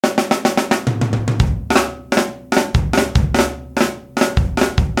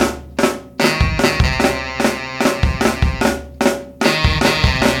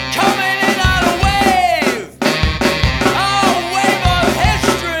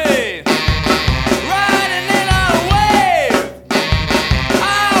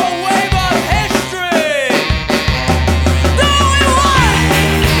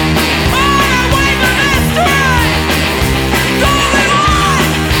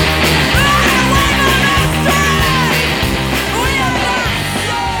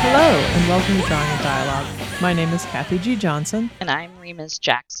welcome to Drawing a Dialogue. My name is Kathy G. Johnson. And I'm Remus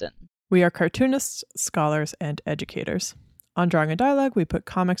Jackson. We are cartoonists, scholars, and educators. On Drawing a Dialogue, we put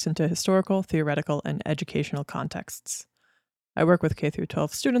comics into historical, theoretical, and educational contexts. I work with K through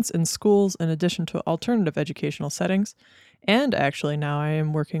 12 students in schools in addition to alternative educational settings, and actually now I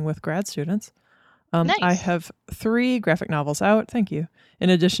am working with grad students. Nice. I have 3 graphic novels out, thank you.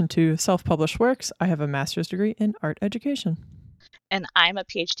 In addition to self-published works, I have a master's degree in art education. And I'm a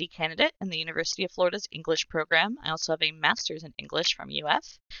PhD candidate in the University of Florida's English program. I also have a master's in English from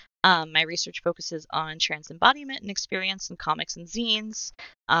UF. My research focuses on trans embodiment and experience in comics and zines,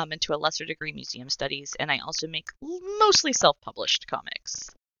 and to a lesser degree museum studies. And I also make mostly self-published comics.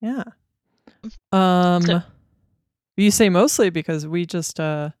 Yeah. You say mostly because we just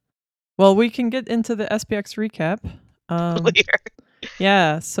we can get into the SPX recap. Later.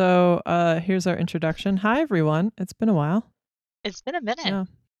 Yeah, so here's our introduction. Hi everyone. It's been a while. It's been a minute. Yeah.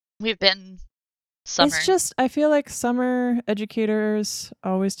 We've been summer. It's just, I feel like summer educators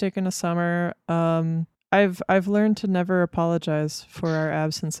always taking a summer. I've learned to never apologize for our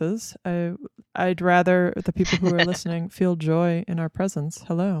absences. I'd rather the people who are listening feel joy in our presence.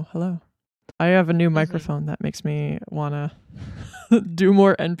 Hello. I have a new microphone that makes me want to do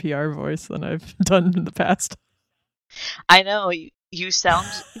more NPR voice than I've done in the past. I know. You sound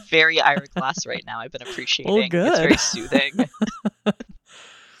very Ira Glass right now. I've been appreciating. Well, good. It's very soothing.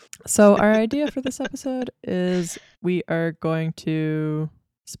 So our idea for this episode is we are going to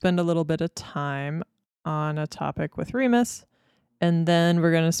spend a little bit of time on a topic with Remus, and then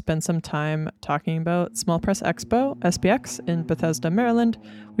we're going to spend some time talking about Small Press Expo, SPX, in Bethesda, Maryland.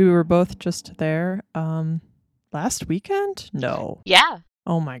 We were both just there last weekend? No. Yeah.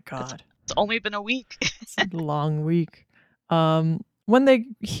 Oh my God. It's only been a week. It's a long week. When they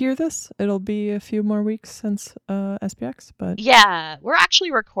hear this, it'll be a few more weeks since SPX, but yeah, we're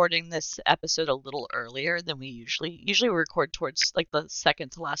actually recording this episode a little earlier than we usually we record towards like the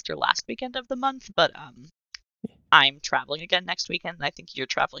second to last or last weekend of the month, but I'm traveling again next weekend, and I think you're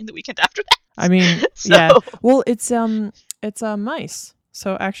traveling the weekend after that. I mean, so... yeah. Well, it's mice.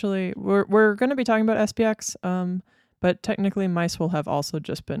 So actually, we're going to be talking about SPX, but technically mice will have also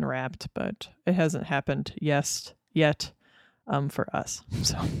just been wrapped, but it hasn't happened yet. For us.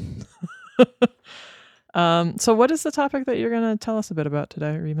 So what is the topic that you're going to tell us a bit about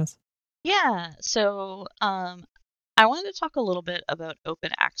today, Remus? Yeah, so I wanted to talk a little bit about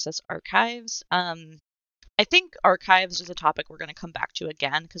open access archives. I think archives is a topic we're going to come back to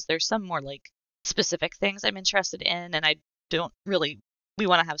again because there's some more like specific things I'm interested in, and we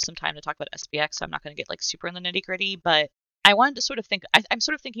want to have some time to talk about SPX, so I'm not going to get like super in the nitty gritty, but I wanted to sort of think, I'm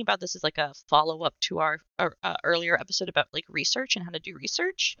sort of thinking about this as like a follow-up to our earlier episode about like research and how to do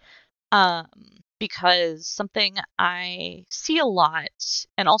research, because something I see a lot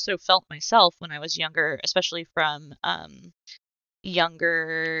and also felt myself when I was younger, especially from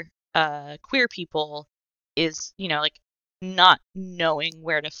younger queer people, is, like not knowing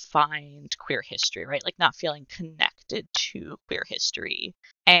where to find queer history, right? Like not feeling connected to queer history.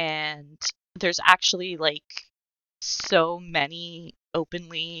 And there's actually like so many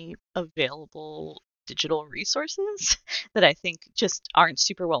openly available digital resources that I think just aren't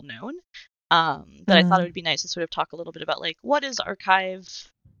super well known. That I thought it would be nice to sort of talk a little bit about like what is archive?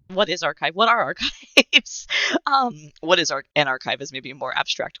 What are archives? An archive is maybe a more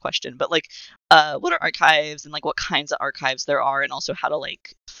abstract question, but like what are archives and like what kinds of archives there are, and also how to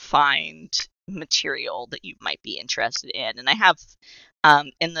like find material that you might be interested in. And I have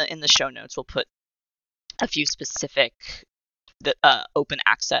in the show notes we'll put a few specific open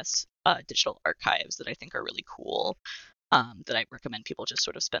access digital archives that I think are really cool, that I recommend people just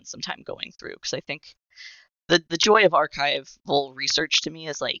sort of spend some time going through, because I think the joy of archival research to me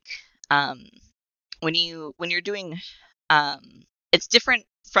is like when you're doing it's different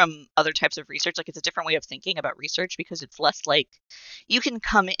from other types of research. Like it's a different way of thinking about research because it's less like you can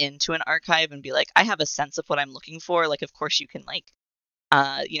come into an archive and be like, I have a sense of what I'm looking for. Like of course you can like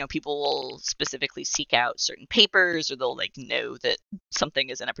people will specifically seek out certain papers, or they'll like know that something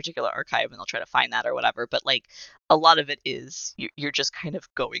is in a particular archive and they'll try to find that or whatever. But like a lot of it is you're just kind of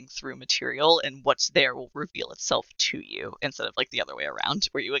going through material, and what's there will reveal itself to you, instead of like the other way around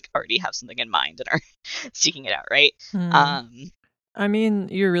where you like already have something in mind and are seeking it out, right? I mean,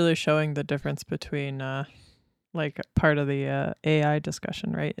 you're really showing the difference between like part of the AI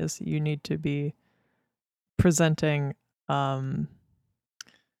discussion, right? Is you need to be presenting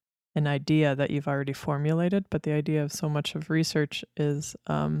an idea that you've already formulated, but the idea of so much of research is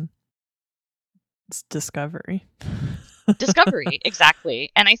it's discovery. Discovery,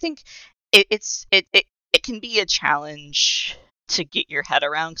 exactly. And I think it can be a challenge to get your head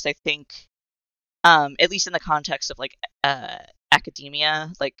around, because I think at least in the context of like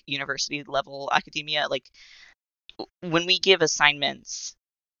academia, like university level academia, like when we give assignments,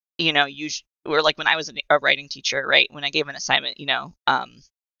 or like when I was a writing teacher, right? When I gave an assignment,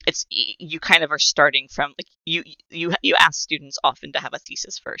 it's you kind of are starting from like you ask students often to have a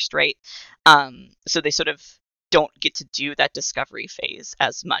thesis first, right? So they sort of don't get to do that discovery phase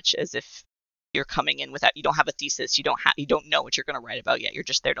as much as if you're coming in without, you don't have a thesis, you don't know what you're going to write about yet. You're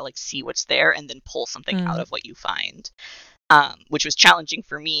just there to like see what's there and then pull something out of what you find, which was challenging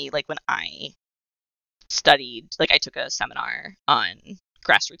for me. Like when I studied, like I took a seminar on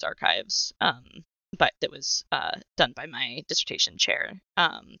grassroots archives, but that was done by my dissertation chair.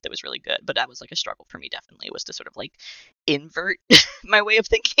 That was really good, but that was like a struggle for me. Definitely was to sort of like invert my way of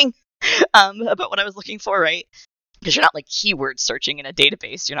thinking about what I was looking for, right? Because you're not like keyword searching in a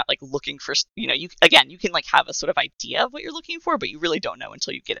database. You're not like looking for, you can like have a sort of idea of what you're looking for, but you really don't know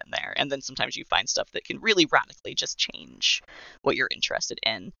until you get in there. And then sometimes you find stuff that can really radically just change what you're interested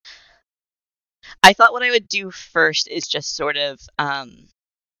in. I thought what I would do first is just sort of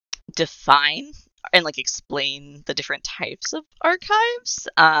define and like explain the different types of archives,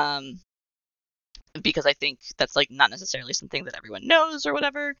 because I think that's like not necessarily something that everyone knows or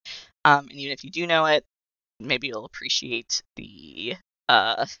whatever. And even if you do know it, maybe you'll appreciate the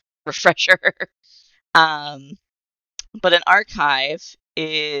refresher. But an archive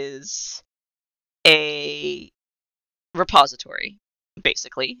is a repository,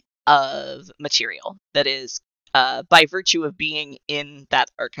 basically, of material that is, by virtue of being in that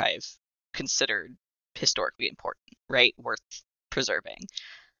archive, considered historically important, right? Worth preserving.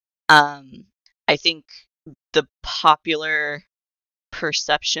 I think the popular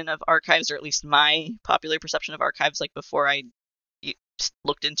perception of archives, or at least my popular perception of archives, like before I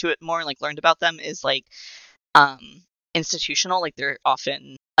looked into it more and like learned about them, is like institutional. Like they're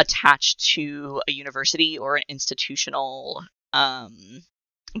often attached to a university or an institutional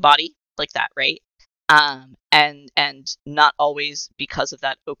body like that, right? And not always because of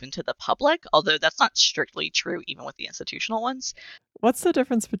that open to the public, although that's not strictly true even with the institutional ones. What's the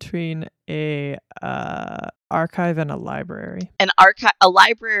difference between a archive and a library? A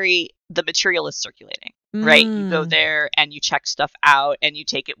library, the material is circulating, right? You go there and you check stuff out and you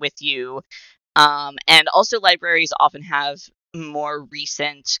take it with you. And also libraries often have more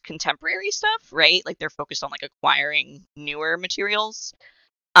recent contemporary stuff, right? Like they're focused on like acquiring newer materials.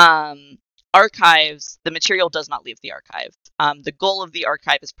 Archives, the material does not leave the archive. The goal of the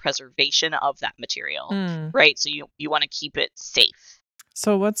archive is preservation of that material, right? So you want to keep it safe.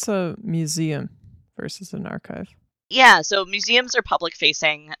 So what's a museum versus an archive? Yeah, so museums are public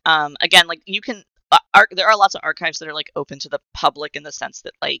facing. Again, like you can, there are lots of archives that are like open to the public in the sense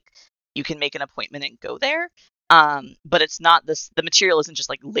that like you can make an appointment and go there. But it's not this, the material isn't just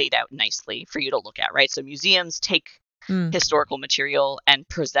like laid out nicely for you to look at, right? So museums take historical material and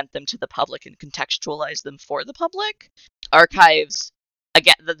present them to the public and contextualize them for the public. Archives,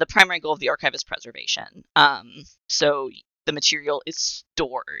 again, the primary goal of the archive is preservation. So the material is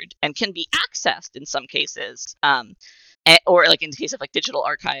stored and can be accessed in some cases, or like in the case of like digital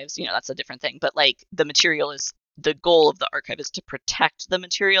archives, that's a different thing. But like the material is, the goal of the archive is to protect the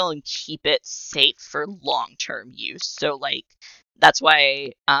material and keep it safe for long-term use. So like that's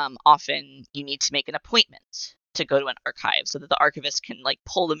why often you need to make an appointment to go to an archive so that the archivist can like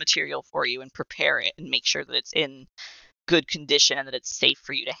pull the material for you and prepare it and make sure that it's in good condition and that it's safe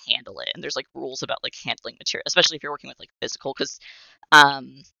for you to handle it. And there's like rules about like handling material, especially if you're working with like physical, because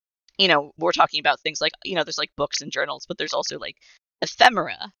we're talking about things like, there's like books and journals, but there's also like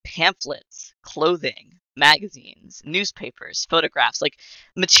ephemera, pamphlets, clothing, magazines, newspapers, photographs, like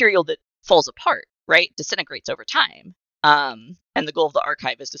material that falls apart, right? Disintegrates over time. And the goal of the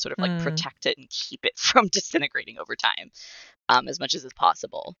archive is to sort of like protect it and keep it from disintegrating over time, as much as is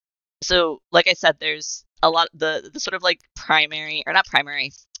possible. So, like I said, there's a lot, the sort of like primary, or not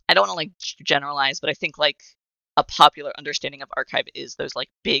primary, I don't want to like generalize, but I think like a popular understanding of archive is those like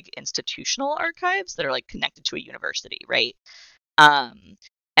big institutional archives that are like connected to a university, right?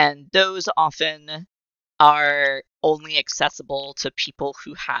 And those often are only accessible to people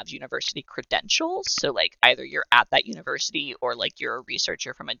who have university credentials. So like either you're at that university or like you're a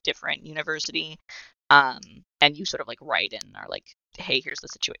researcher from a different university. And you sort of like write in, or like, hey, here's the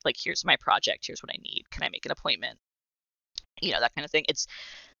situation, like here's my project, here's what I need, can I make an appointment, that kind of thing. It's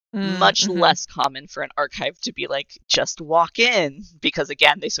much less common for an archive to be like, just walk in, because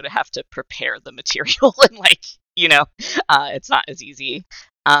again, they sort of have to prepare the material and like, it's not as easy.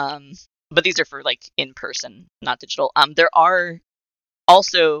 But these are for like in person, not digital. There are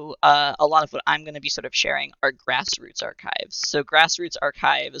Also, a lot of what I'm going to be sort of sharing are grassroots archives. So grassroots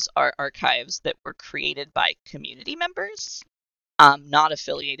archives are archives that were created by community members, not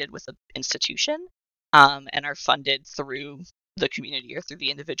affiliated with an institution, and are funded through the community or through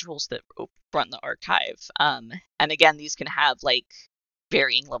the individuals that run the archive. And again, these can have like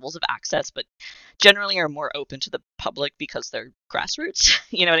varying levels of access, but generally are more open to the public because they're grassroots.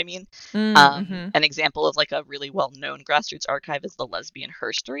 You know what I mean? Mm-hmm. An example of like a really well-known grassroots archive is the Lesbian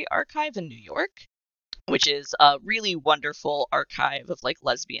Herstory Archive in New York, which is a really wonderful archive of like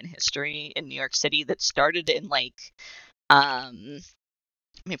lesbian history in New York City that started in like let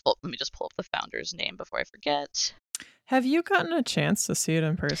me just pull up the founder's name before I forget. Have you gotten a chance to see it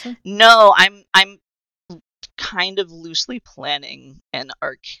in person? No, I'm kind of loosely planning an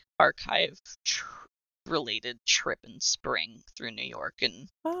archive related trip in spring through New York and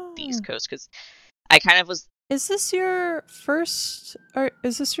the East Coast because I kind of was. Is this your first, or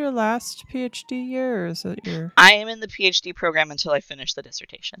is this your last PhD year, or is it your? I am in the PhD program until I finish the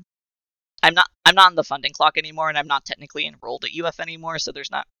dissertation. I'm not on the funding clock anymore, and I'm not technically enrolled at UF anymore, so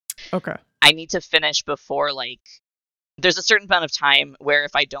there's not. Okay. I need to finish before like. There's a certain amount of time where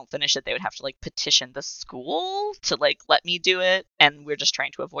if I don't finish it, they would have to like petition the school to like let me do it, and we're just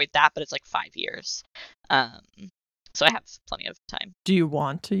trying to avoid that. But it's like 5 years, so I have plenty of time. Do you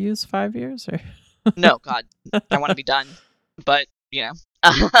want to use 5 years or? No, God, I want to be done. But you know,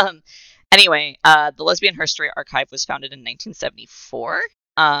 anyway, the Lesbian Herstory Archive was founded in 1974.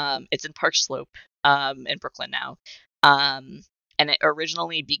 It's in Park Slope, in Brooklyn now. And it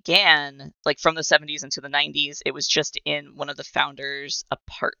originally began like from the 70s into the 90s. It was just in one of the founders'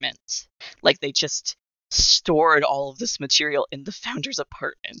 apartments. Like they just stored all of this material in the founder's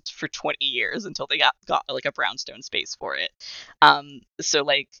apartment for 20 years until they got like a brownstone space for it. So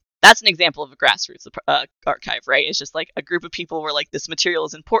like that's an example of a grassroots archive, right? It's just like a group of people were like, this material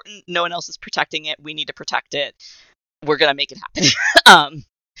is important. No one else is protecting it. We need to protect it. We're gonna make it happen.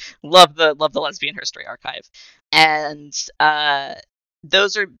 Love the Lesbian Herstory Archive, and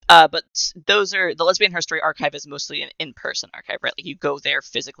those are the Lesbian Herstory Archive is mostly an in-person archive, right? Like you go there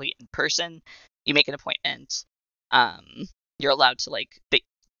physically in person, you make an appointment, you're allowed to like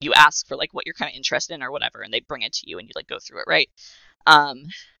you ask for like what you're kind of interested in or whatever, and they bring it to you and you like go through it, right?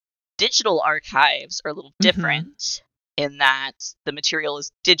 Digital archives are a little different in that the material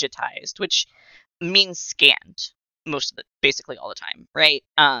is digitized, which means scanned most of it, basically all the time, right?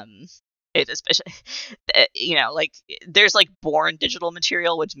 It especially, you know, like there's like born digital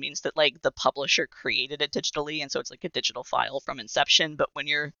material, which means that like the publisher created it digitally, and so it's like a digital file from inception. But when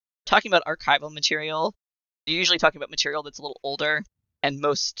you're talking about archival material, you're usually talking about material that's a little older, and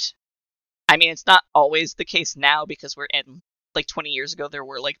I mean, it's not always the case now because we're in like 20 years ago there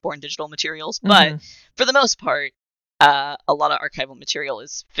were like born digital materials, but for the most part, a lot of archival material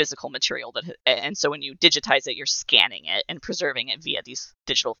is physical material and so when you digitize it, you're scanning it and preserving it via these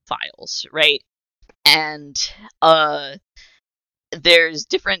digital files, right? And there's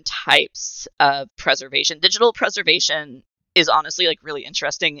different types of preservation. Digital preservation is honestly like really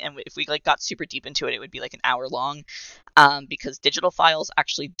interesting, and if we like got super deep into it, it would be like an hour long, because digital files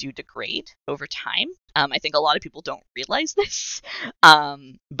actually do degrade over time. I think a lot of people don't realize this,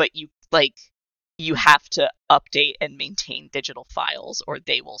 but you have to update and maintain digital files or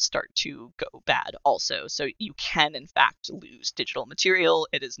they will start to go bad also. So you can in fact lose digital material.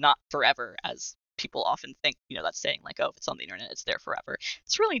 It is not forever as people often think, you know, that's saying like, oh, if it's on the internet, it's there forever.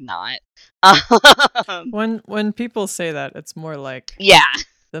 It's really not. When people say that, it's more like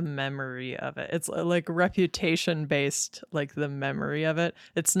the memory of it. It's like reputation based, like the memory of it.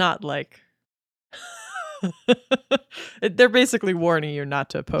 It's not like they're basically warning you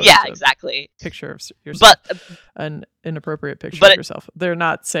not to post exactly picture of yourself, but an inappropriate picture of yourself. They're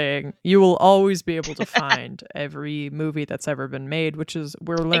not saying you will always be able to find every movie that's ever been made, which is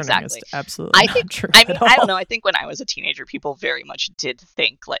we're learning is absolutely not true. I mean, I don't know. I think when I was a teenager, people very much did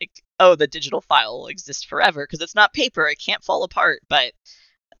think like, oh, the digital file will exist forever because it's not paper; it can't fall apart. But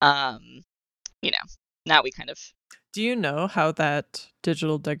you know, now we kind of. Do you know how that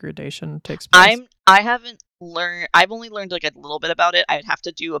digital degradation takes place? I haven't learned. I've only learned like a little bit about it. I'd have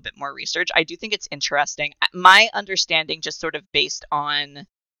to do a bit more research. I do think it's interesting. My understanding, just sort of based on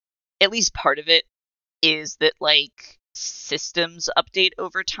at least part of it, is that like systems update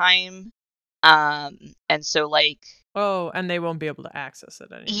over time, and so like. Oh, and they won't be able to access it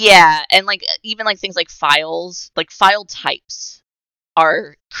anymore. Yeah, and like even like things like files, like file types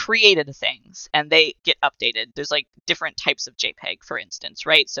are created things and they get updated. There's like different types of JPEG, for instance,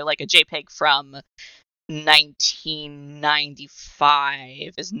 right? So like a JPEG from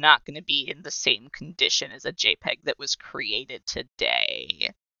 1995 is not going to be in the same condition as a JPEG that was created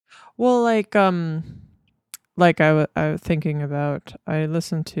today. Well, I was thinking about, I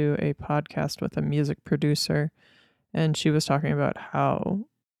listened to a podcast with a music producer, and she was talking about how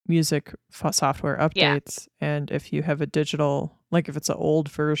music software Yeah. updates, and if you have a digital, like if it's an old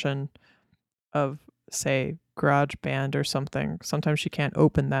version of, say, GarageBand or something, sometimes you can't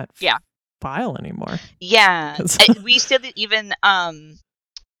open that Yeah. file anymore. Yeah. 'Cause- We said that even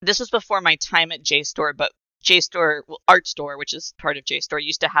this was before my time at JSTOR, but JSTOR, well, Art Store, which is part of JSTOR,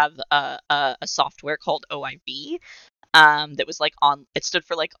 used to have a software called OIV. That was like it stood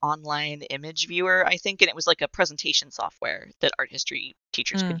for like online image viewer, I think, and it was like a presentation software that art history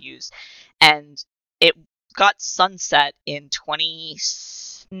teachers could use. And it got sunset in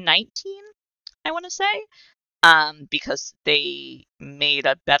 2019, I want to say, because they made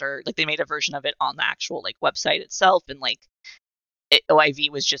a version of it on the actual like website itself, and like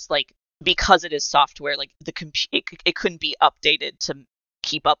OIV was just like, because it is software, like it couldn't be updated to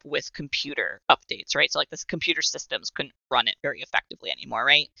keep up with computer updates, right? So like this computer systems couldn't run it very effectively anymore,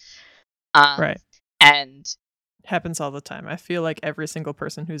 right? Right. And happens all the time. I feel like every single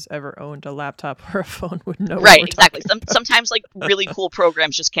person who's ever owned a laptop or a phone would know. Right, what we're exactly. talking about. Sometimes like really cool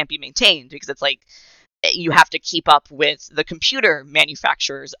programs just can't be maintained because it's like you have to keep up with the computer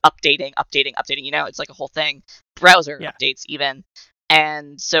manufacturers updating. It's like a whole thing. Browser updates even.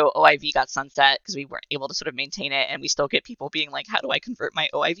 And so OIV got sunset because we weren't able to sort of maintain it, and we still get people being like, how do I convert my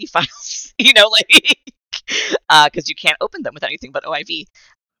OIV files? Because you can't open them with anything but OIV.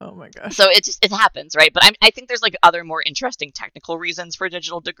 Oh my gosh. So it happens, right? But I think there's like other more interesting technical reasons for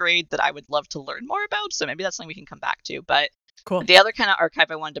digital degrade that I would love to learn more about. So maybe that's something we can come back to. But cool. The other kind of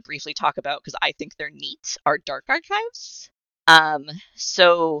archive I wanted to briefly talk about, because I think they're neat, are dark archives.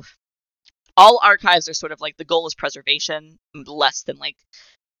 So all archives are sort of like, the goal is preservation, less than like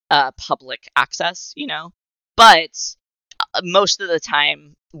public access, But most of the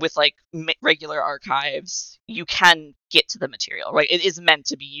time with like regular archives, you can get to the material, right? It is meant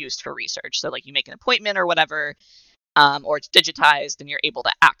to be used for research. So like you make an appointment or whatever, or it's digitized and you're able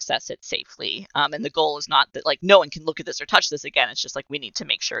to access it safely. And the goal is not that like no one can look at this or touch this again. It's just like we need to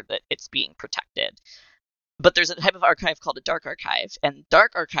make sure that it's being protected. But there's a type of archive called a dark archive, and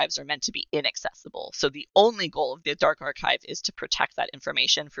dark archives are meant to be inaccessible. So the only goal of the dark archive is to protect that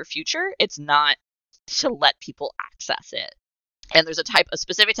information for future. It's not to let people access it. And there's a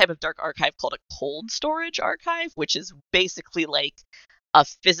specific type of dark archive called a cold storage archive, which is basically like a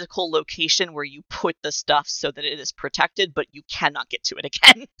physical location where you put the stuff so that it is protected, but you cannot get to it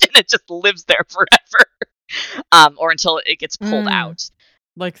again, and it just lives there forever, or until it gets pulled out.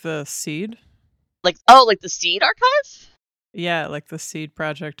 Like the seed? Like the seed archive? Yeah, like the seed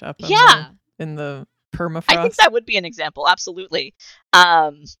project up in the permafrost. I think that would be an example, absolutely.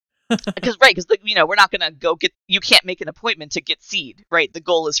 Because we're not gonna go get. You can't make an appointment to get seed, right? The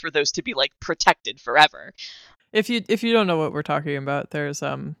goal is for those to be like protected forever. If you don't know what we're talking about, there's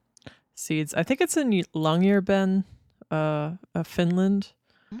seeds. I think it's in Longyearbyen, Finland,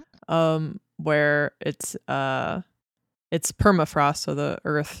 where it's permafrost, so the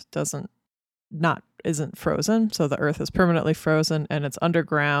earth isn't frozen, so the earth is permanently frozen, and it's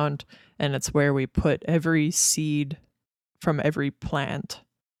underground, and it's where we put every seed from every plant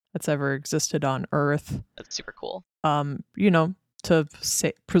that's ever existed on Earth. That's super cool. To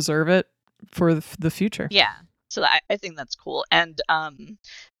preserve it for the future. Yeah, so I think that's cool. And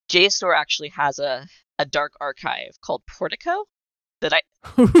JSTOR actually has a dark archive called Portico. That's a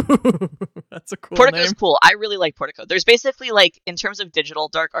cool Portico's name. Cool. I really like Portico. There's basically like, in terms of digital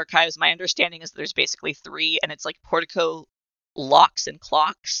dark archives, my understanding is there's basically 3, and it's like Portico, Locks, and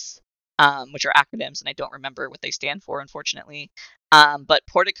Clocks, which are acronyms, and I don't remember what they stand for, unfortunately. But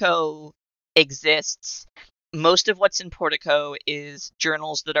Portico exists. Most of what's in Portico is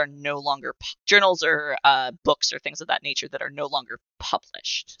journals that are no longer journals or books or things of that nature that are no longer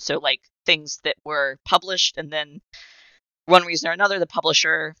published. So like things that were published, and then one reason or another, the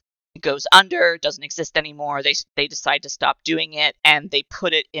publisher goes under, doesn't exist anymore. They decide to stop doing it, and they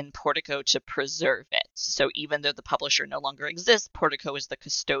put it in Portico to preserve it. So even though the publisher no longer exists, Portico is the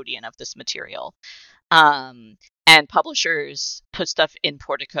custodian of this material. And publishers put stuff in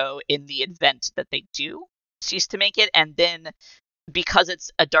Portico in the event that they do cease to make it. And then because it's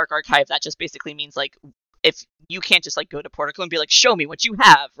a dark archive, that just basically means like, if you can't just like go to Portico and be like, show me what you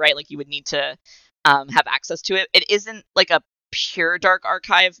have, right? Like you would need to have access to it. It isn't like a pure dark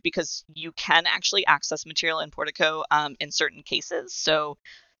archive, because you can actually access material in Portico in certain cases. So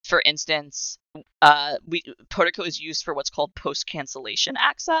for instance, Portico is used for what's called post-cancellation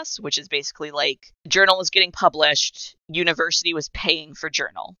access, which is basically like journal is getting published, university was paying for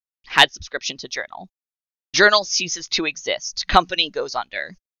journal, had subscription to journal. Journal ceases to exist, company goes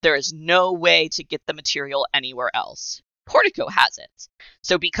under. There is no way to get the material anywhere else. Portico has it.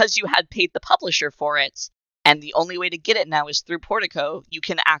 So because you had paid the publisher for it, and the only way to get it now is through Portico, you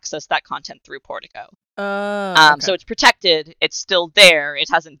can access that content through Portico. Okay. So it's protected. It's still there. It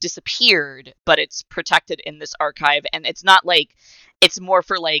hasn't disappeared, but it's protected in this archive. And it's not like, it's more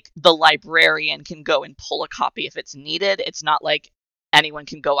for like the librarian can go and pull a copy if it's needed. It's not like anyone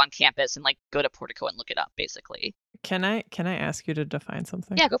can go on campus and like go to Portico and look it up, basically. Can I ask you to define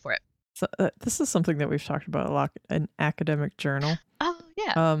something? Yeah, go for it. So, this is something that we've talked about a lot, an academic journal. Oh,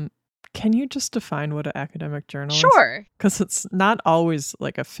 yeah. Can you just define what an academic journal is? Sure. Because it's not always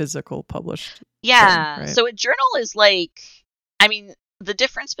like a physical published thing, right? So a journal is like, I mean, the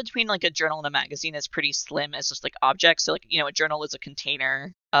difference between like a journal and a magazine is pretty slim as just like objects. So like, you know, a journal is a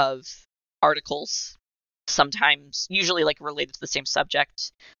container of articles, sometimes usually like related to the same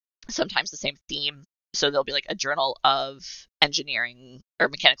subject, sometimes the same theme. So there'll be like a journal of engineering or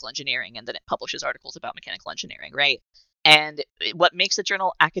mechanical engineering, and then it publishes articles about mechanical engineering, right? And what makes a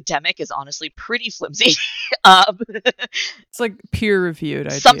journal academic is honestly pretty flimsy. It's like peer-reviewed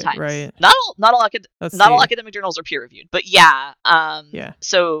idea, sometimes, right? Not all academic journals are peer-reviewed, but yeah. Yeah.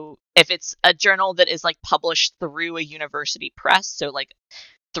 So if it's a journal that is like published through a university press, so like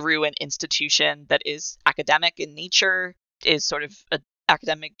through an institution that is academic in nature, is sort of an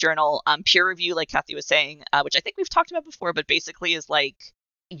academic journal. Peer review, like Kathy was saying, which I think we've talked about before, but basically is like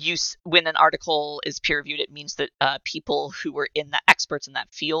when an article is peer reviewed, it means that people who were experts in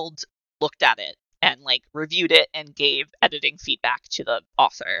that field looked at it and like reviewed it and gave editing feedback to the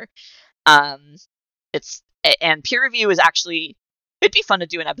author. And peer review is actually, it'd be fun to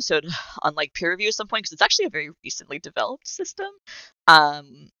do an episode on like peer review at some point, because it's actually a very recently developed system,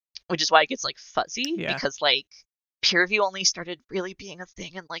 which is why it gets like fuzzy, because like peer review only started really being a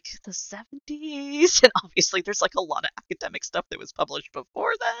thing in like the 70s, and obviously there's like a lot of academic stuff that was published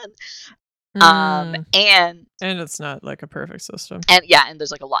before then. And it's not like a perfect system. And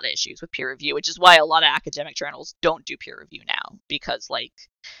there's like a lot of issues with peer review, which is why a lot of academic journals don't do peer review now, because like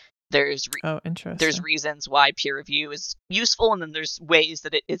there's reasons why peer review is useful, and then there's ways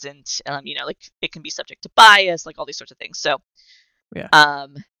that it isn't. You know, like it can be subject to bias, like all these sorts of things. So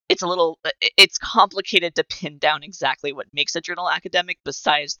it's complicated to pin down exactly what makes a journal academic,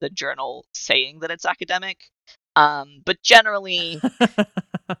 besides the journal saying that it's academic. But generally,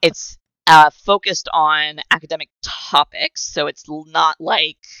 it's focused on academic topics, so it's not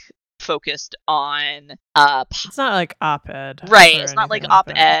like focused on it's not like op-ed, right? It's not like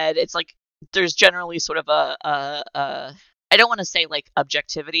op-ed. It's like there's generally sort of a I don't want to say like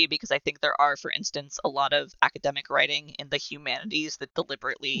objectivity, because I think there are, for instance, a lot of academic writing in the humanities that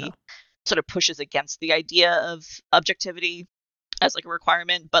deliberately sort of pushes against the idea of objectivity as like a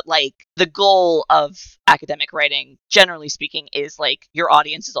requirement. But like the goal of academic writing, generally speaking, is like your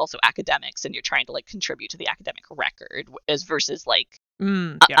audience is also academics, and you're trying to like contribute to the academic record, as versus like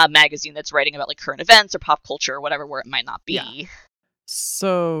a magazine that's writing about like current events or pop culture or whatever, where it might not be. Yeah.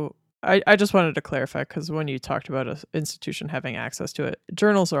 So I just wanted to clarify, because when you talked about an institution having access to it,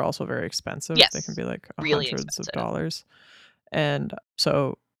 journals are also very expensive. Yes, they can be like really hundreds expensive. of dollars. And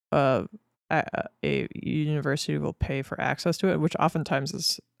so a university will pay for access to it, which oftentimes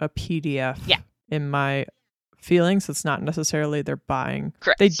is a PDF. In my feelings, it's not necessarily they're buying.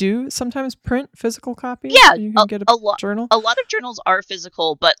 Correct. They do sometimes print physical copies. Yeah, you can get a journal. A lot of journals are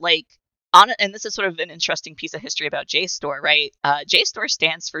physical, but like and this is sort of an interesting piece of history about JSTOR, right? JSTOR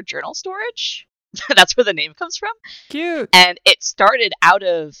stands for journal storage. That's where the name comes from. Cute. And it started out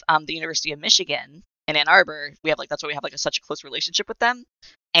of the University of Michigan in Ann Arbor. That's why we have like such a close relationship with them.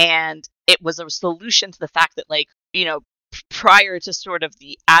 And it was a solution to the fact that, like, you know, prior to sort of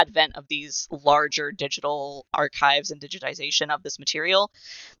the advent of these larger digital archives and digitization of this material,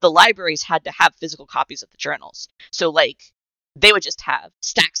 the libraries had to have physical copies of the journals. So like they would just have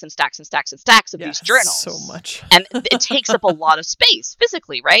stacks and stacks and stacks and stacks of these journals. So much. And it takes up a lot of space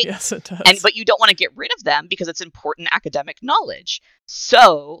physically, right? Yes, it does. But you don't want to get rid of them because it's important academic knowledge.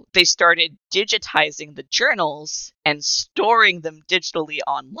 So they started digitizing the journals and storing them digitally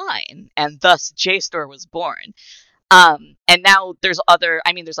online. And thus JSTOR was born. And now there's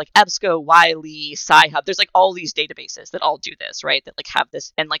like EBSCO, Wiley, Sci-Hub. There's like all these databases that all do this, right? That like have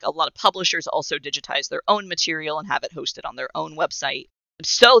this, and like a lot of publishers also digitize their own material and have it hosted on their own website,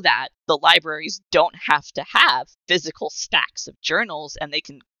 so that the libraries don't have to have physical stacks of journals, and they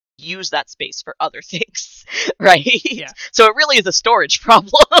can use that space for other things, right? Yeah. So it really is a storage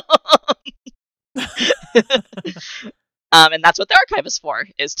problem. And that's what the archive is for,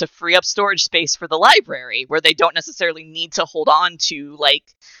 is to free up storage space for the library, where they don't necessarily need to hold on to like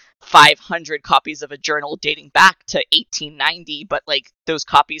 500 copies of a journal dating back to 1890, but like those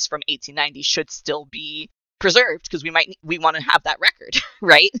copies from 1890 should still be preserved because we want to have that record,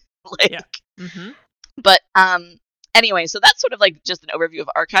 right? Like, Yeah. Mm-hmm. but anyway, so that's sort of like just an overview of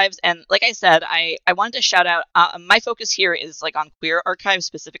archives. And like I said, I wanted to shout out, my focus here is like on queer archives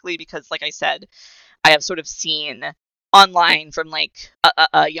specifically because, like I said, I have sort of seen online from like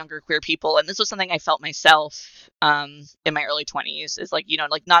younger queer people, and this was something I felt myself in my early 20s, is like, you know,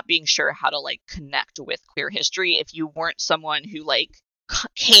 like not being sure how to like connect with queer history if you weren't someone who like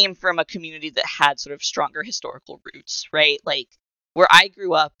came from a community that had sort of stronger historical roots, right? Like where I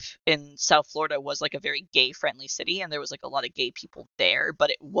grew up in South Florida was like a very gay friendly city, and there was like a lot of gay people there, but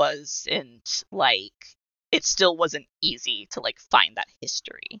it wasn't like, it still wasn't easy to like find that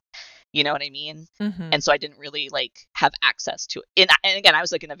history. You know what I mean? Mm-hmm. And so I didn't really like have access to it. And again, I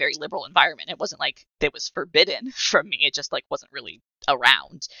was like in a very liberal environment. It wasn't like it was forbidden from me. It just like wasn't really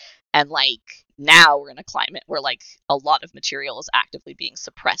around. And like now we're in a climate where like a lot of material is actively being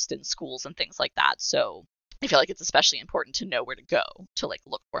suppressed in schools and things like that. So I feel like it's especially important to know where to go to like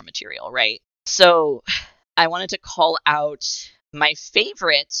look for material, right? So I wanted to call out my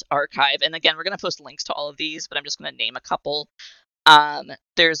favorite archive. And again, we're going to post links to all of these, but I'm just going to name a couple.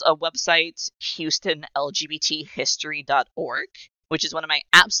 There's a website, HoustonLGBTHistory.org, which is one of my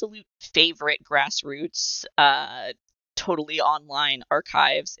absolute favorite grassroots, totally online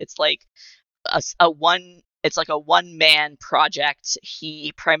archives. It's like it's like a one-man project.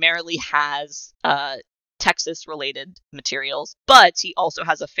 He primarily has Texas related materials, but he also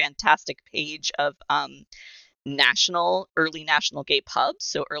has a fantastic page of early national gay pubs,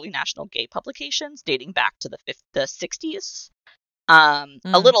 so early national gay publications dating back to the 60s, a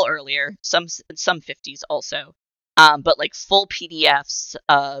little earlier, some 50s also, but like full PDFs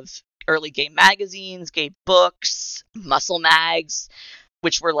of early gay magazines, gay books, muscle mags,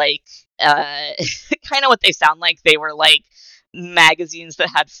 which were like kind of what they sound like. They were like magazines that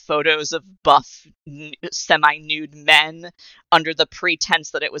had photos of buff, semi-nude men under the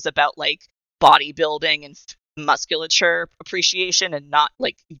pretense that it was about like bodybuilding and musculature appreciation, and not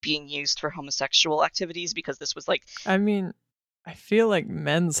like being used for homosexual activities, because this was like, I mean, I feel like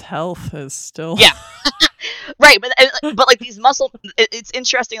Men's Health is still yeah. Right, but like these it's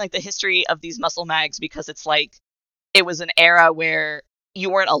interesting, like the history of these muscle mags, because it's like it was an era where you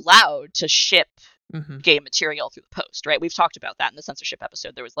weren't allowed to ship gay material through the post, right? We've talked about that in the censorship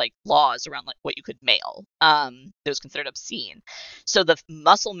episode. There was like laws around like what you could mail, that was considered obscene. So the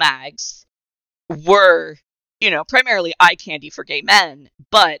muscle mags were, you know, primarily eye candy for gay men,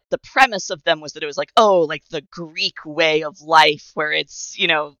 but the premise of them was that it was like, oh, like the Greek way of life, where it's, you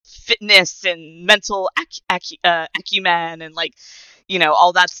know, fitness and mental acumen and like, you know,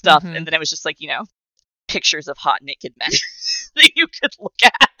 all that stuff. And then it was just like, you know, pictures of hot naked men that you could look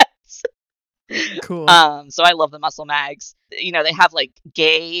at. Cool. So I love the muscle mags. You know, they have like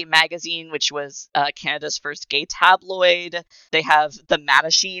Gay magazine, which was Canada's first gay tabloid. They have the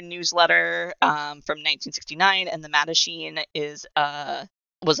Mattachine newsletter from 1969, and the Mattachine is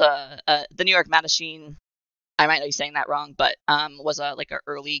was the New York Mattachine. I might be saying that wrong, but was like an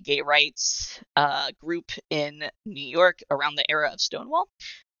early gay rights group in New York around the era of Stonewall.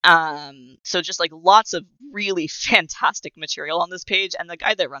 So just like lots of really fantastic material on this page, and the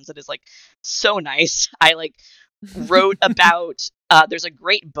guy that runs it is like so nice. I like wrote about there's a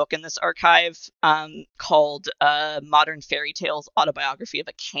great book in this archive called Modern Fairy Tales Autobiography of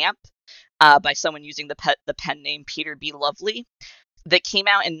a Camp, by someone using the pen name Peter B. Lovely, that came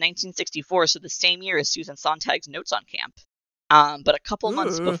out in 1964, so the same year as Susan Sontag's Notes on Camp. But a couple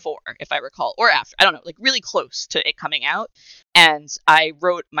months before, if I recall, or after, I don't know, like really close to it coming out. And I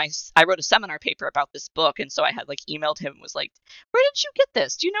wrote a seminar paper about this book, and so I had like emailed him and was like, "Where did you get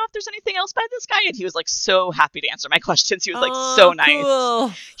this? Do you know if there's anything else by this guy?" And he was like so happy to answer my questions. He was like so nice.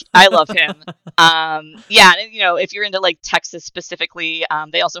 Cool. I love him. Yeah, and you know, if you're into like Texas specifically,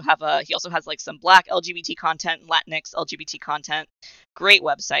 he also has like some Black LGBT content and Latinx LGBT content. Great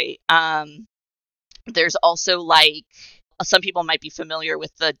website. There's also like, some people might be familiar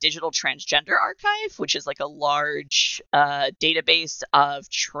with the Digital Transgender Archive, which is like a large database of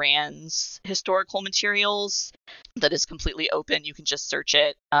trans historical materials that is completely open. You can just search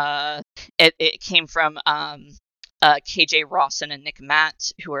it. It came from KJ Rawson and Nick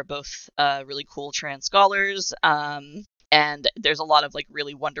Matt, who are both really cool trans scholars. And there's a lot of like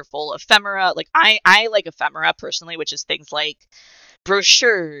really wonderful ephemera. Like I like ephemera personally, which is things like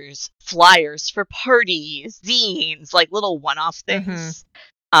brochures, flyers for parties, zines, like little one-off things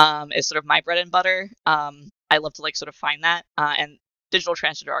is sort of my bread and butter. I love to like sort of find that, and Digital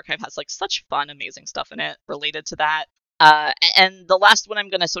Transgender Archive has like such fun, amazing stuff in it related to that. And the last one I'm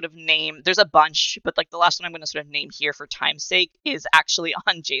going to sort of name, there's a bunch, but like the last one I'm going to sort of name here for time's sake is actually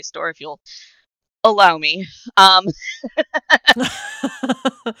on JSTOR, if you'll allow me. I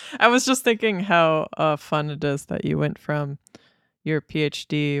was just thinking how fun it is that you went from your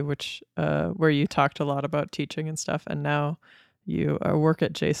PhD, which where you talked a lot about teaching and stuff, and now you work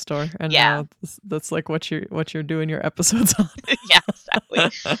at JSTOR, and Yeah. now that's like what you're doing your episodes on. Yeah,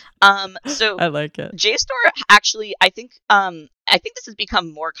 exactly. So I like it. JSTOR actually, I think this has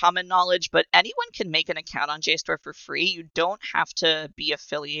become more common knowledge, but anyone can make an account on JSTOR for free. You don't have to be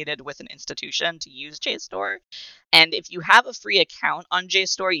affiliated with an institution to use JSTOR. And if you have a free account on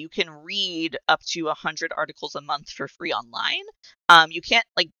JSTOR, you can read up to 100 articles a month for free online. You can't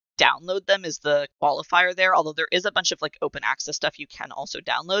like download them is the qualifier there, although there is a bunch of like open access stuff you can also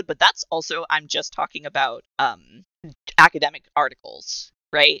download, but that's also, I'm just talking about academic articles,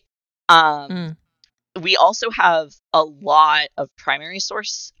 right? We also have a lot of primary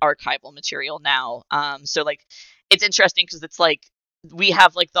source archival material now. So like it's interesting because it's like we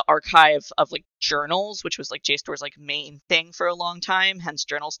have like the archive of like journals, which was like JSTOR's like main thing for a long time, hence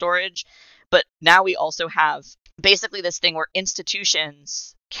journal storage. But now we also have basically this thing where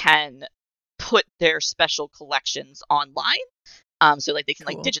institutions can put their special collections online. So like they can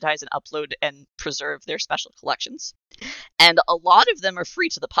like digitize and upload and preserve their special collections. And a lot of them are free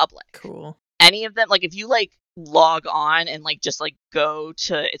to the public. Cool. Any of them, like if you like log on and like just like go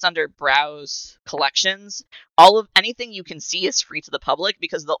to, it's under browse collections, all of anything you can see is free to the public,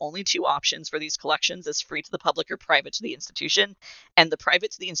 because the only two options for these collections is free to the public or private to the institution, and the private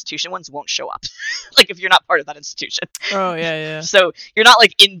to the institution ones won't show up like if you're not part of that institution. Oh yeah. So you're not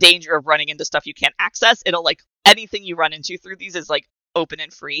like in danger of running into stuff you can't access. It'll like anything you run into through these is like open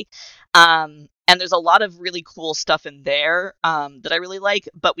and free. And there's a lot of really cool stuff in there that I really like,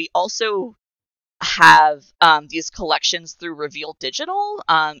 but we also have these collections through Reveal Digital,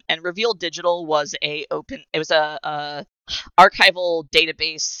 and Reveal Digital was a archival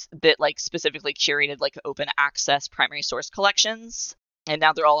database that like specifically curated like open access primary source collections, and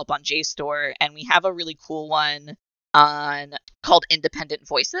now they're all up on JSTOR. And we have a really cool one called Independent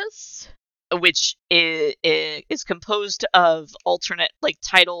Voices, which is composed of alternate like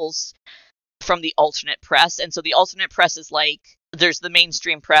titles from the alternate press. And so the alternate press is like, there's the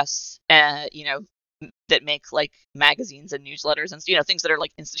mainstream press, that make like magazines and newsletters and things that are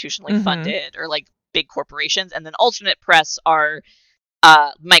like institutionally funded or like big corporations. And then alternate press are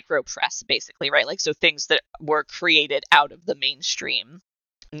micro press, basically, right? Like, so things that were created out of the mainstream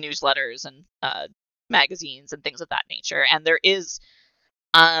newsletters and magazines and things of that nature. And there's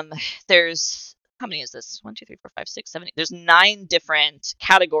how many is this? 1, 2, 3, 4, 5, 6, 7, 8. There's 9 different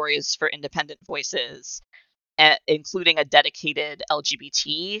categories for independent voices, including a dedicated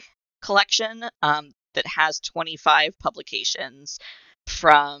LGBT collection that has 25 publications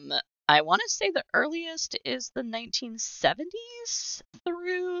from, I want to say the earliest is the 1970s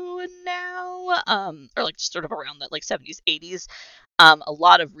through now, or like just sort of around that like 70s, 80s. A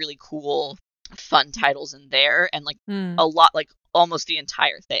lot of really cool, fun titles in there, and like a lot, like almost the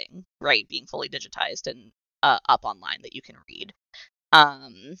entire thing, right, being fully digitized and up online that you can read.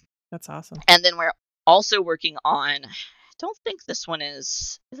 That's awesome. And then we're also working on, I don't think this one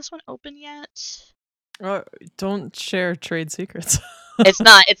is this one open yet? Don't share trade secrets. It's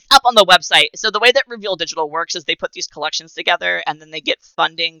not. It's up on the website. So the way that Reveal Digital works is they put these collections together, and then they get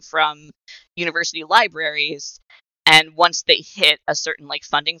funding from university libraries. And once they hit a certain like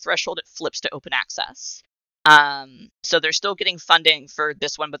funding threshold, it flips to open access. So they're still getting funding for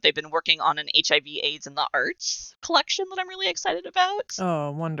this one, but they've been working on an HIV, AIDS, and the Arts collection that I'm really excited about.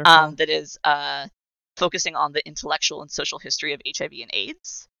 Oh, wonderful. That is focusing on the intellectual and social history of HIV and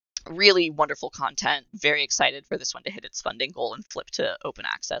AIDS. Really wonderful content. Very excited for this one to hit its funding goal and flip to open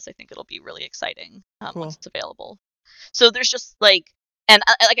access. I think it'll be really exciting once it's available. So there's just like, and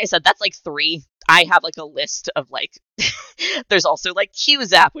like I said, that's like 3. I have like a list of like, there's also like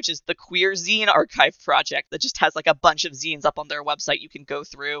QZAP, which is the Queer Zine Archive project that just has like a bunch of zines up on their website you can go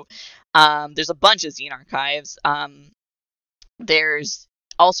through. There's a bunch of zine archives. There's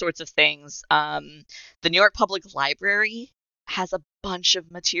all sorts of things. The New York Public Library has a bunch of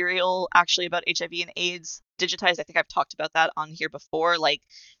material actually about HIV and AIDS digitized. I think I've talked about that on here before. Like,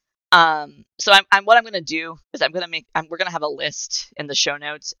 so what I'm going to do is we're going to have a list in the show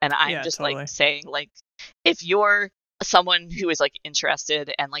notes, and I'm just totally like saying, like, if you're someone who is like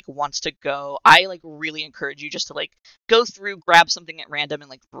interested and like wants to go, I like really encourage you just to like go through, grab something at random and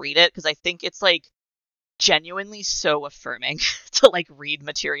like read it. Cause I think it's like, genuinely so affirming to like read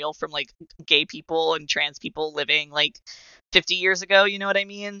material from like gay people and trans people living like 50 years ago, you know what I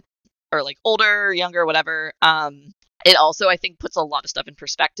mean? Or like older, younger, whatever. It also, I think, puts a lot of stuff in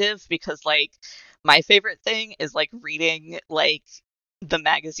perspective because like my favorite thing is like reading like the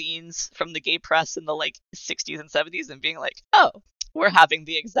magazines from the gay press in the like 60s and 70s and being like, oh, we're having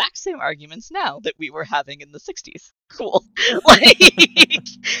the exact same arguments now that we were having in the 60s. Cool. Like,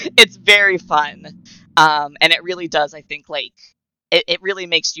 it's very fun. And it really does, I think, like, it really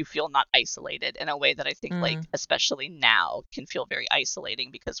makes you feel not isolated in a way that I think, like, especially now can feel very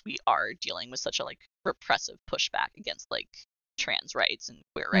isolating because we are dealing with such a, like, repressive pushback against, like, trans rights and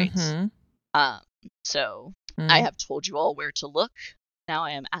queer rights. So I have told you all where to look. Now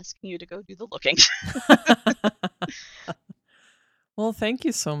I am asking you to go do the looking. Well, thank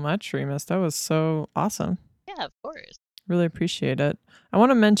you so much, Remus. That was so awesome. Yeah, of course. Really appreciate it. I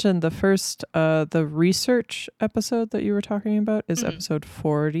want to mention the first, the research episode that you were talking about is episode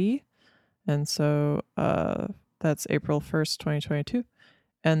 40. And so that's April 1st, 2022.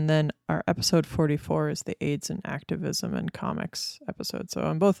 And then our episode 44 is the AIDS and Activism and Comics episode. So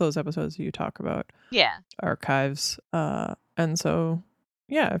on both those episodes, you talk about archives. And so,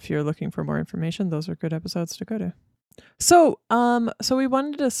 yeah, if you're looking for more information, those are good episodes to go to. So we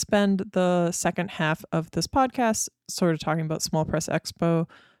wanted to spend the second half of this podcast sort of talking about Small Press Expo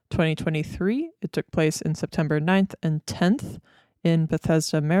 2023. It took place in September 9th and 10th in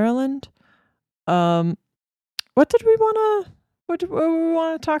Bethesda, Maryland. What do we want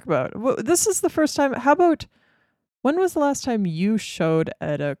to talk about? This is the first time. How about, when was the last time you showed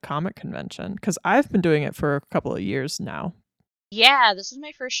at a comic convention? Because I've been doing it for a couple of years now. Yeah, this is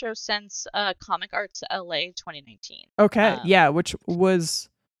my first show since Comic Arts LA 2019. Okay, yeah, which was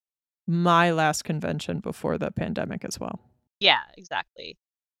my last convention before the pandemic as well. Yeah, exactly.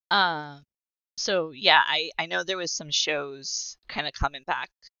 So yeah, I know there was some shows kind of coming back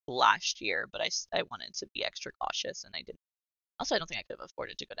last year, but I wanted to be extra cautious, and I didn't. Also, I don't think I could have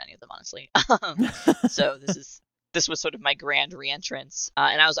afforded to go to any of them, honestly. So this was sort of my grand reentrance,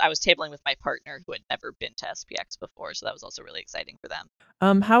 and I was tabling with my partner who had never been to SPX before, so that was also really exciting for them.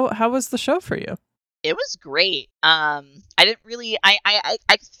 How was the show for you? It was great. I didn't really. I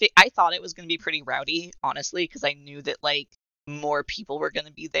thought it was going to be pretty rowdy, honestly, because I knew that like more people were going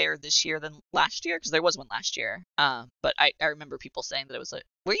to be there this year than last year, because there was one last year. But I remember people saying that it was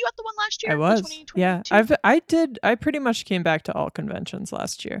were you at the one last year? I was. Yeah, I pretty much came back to all conventions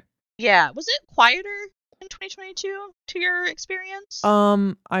last year. Yeah, was it quieter in 2022 to your experience?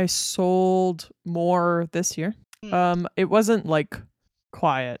 I sold more this year. It wasn't like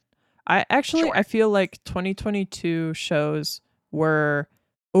quiet. I feel like 2022 shows were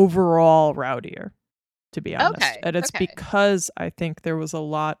overall rowdier, to be honest. Okay. And it's because I think there was a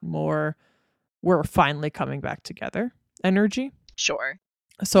lot more we're finally coming back together energy. Sure.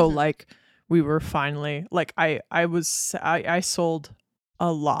 So like we were finally like I sold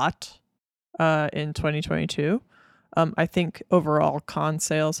a lot in 2022. I think overall con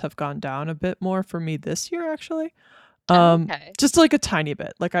sales have gone down a bit more for me this year, actually. Just like a tiny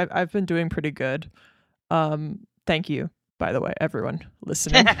bit. Like I've been doing pretty good. Thank you, by the way, everyone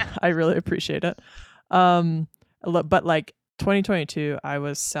listening. I really appreciate it. But like 2022, I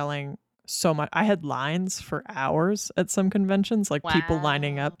was selling so much. I had lines for hours at some conventions, like people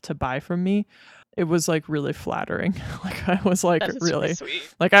lining up to buy from me. It was like really flattering. Like I was like really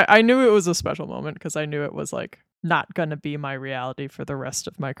sweet. Like I knew it was a special moment because I knew it was like not gonna be my reality for the rest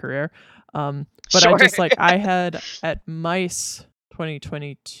of my career. But I just like I had at MICE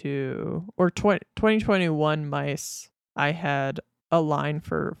 2022 or 2021 MICE, I had a line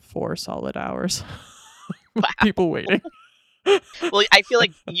for 4 solid hours. People waiting. Well, I feel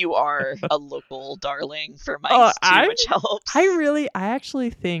like you are a local darling for MICE too, which helps. I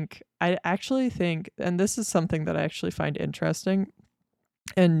actually think, and this is something that I actually find interesting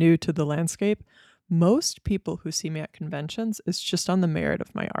and new to the landscape, most people who see me at conventions is just on the merit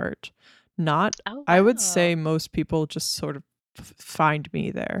of my art. I would say most people just sort of find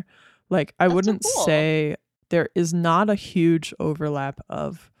me there. Like I wouldn't say there is not a huge overlap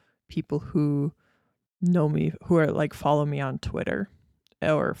of people who know me, who are like follow me on Twitter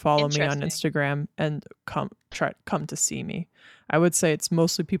or follow me on Instagram and come to see me. I would say it's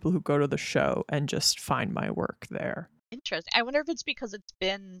mostly people who go to the show and just find my work there. Interesting. I wonder if it's because it's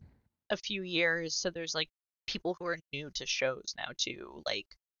been a few years, so there's like people who are new to shows now too, like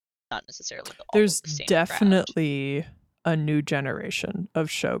not necessarily there's the same definitely crowd. A new generation of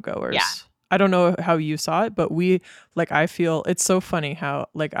show goers. Yeah. I don't know how you saw it, but I feel it's so funny how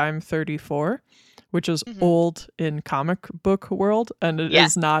like I'm 34, which is old in comic book world, and it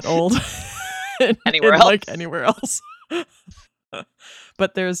is not old Anywhere in like else. anywhere else.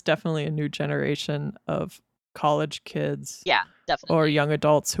 But there's definitely a new generation of college kids Yeah, or definitely. young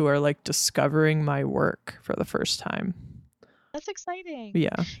adults who are like discovering my work for the first time. That's exciting.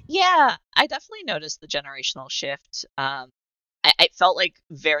 Yeah. Yeah, I definitely noticed the generational shift. I felt like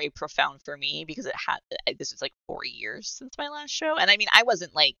very profound for me because this was like 4 years since my last show, and I mean I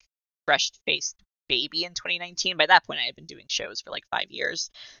wasn't like fresh faced baby in 2019. By that point, I had been doing shows for like 5 years,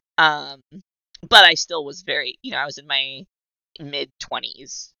 um, but I still was very, I was in my mid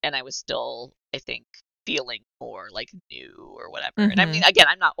 20s, and I was still, I think, feeling more like new or whatever. And I mean, Mm-hmm. again,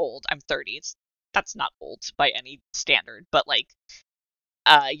 I'm not old. I'm 30. That's not old by any standard, but like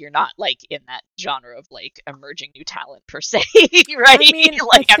you're not like in that genre of like emerging new talent per se, right? I mean,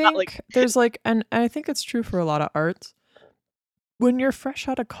 I Like I'm not like think there's like, and I think it's true for a lot of arts. When you're fresh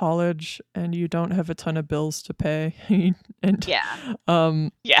out of college and you don't have a ton of bills to pay, and yeah,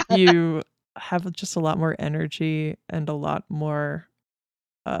 um, yeah, you have just a lot more energy and a lot more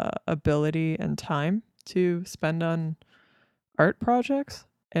ability and time to spend on art projects.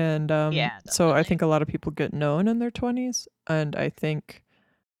 And yeah, so I definitely. think a lot of people get known in their 20s. And I think,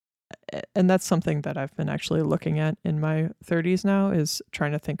 and that's something that I've been actually looking at in my 30s now, is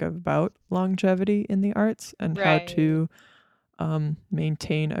trying to think about longevity in the arts and how Right. to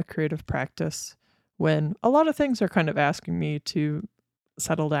maintain a creative practice when a lot of things are kind of asking me to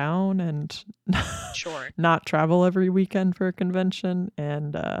settle down and Sure. not travel every weekend for a convention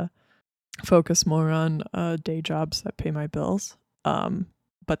and focus more on day jobs that pay my bills.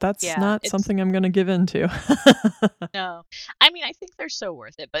 But that's Yeah, not it's something I'm going to give into. no. I mean, I think they're so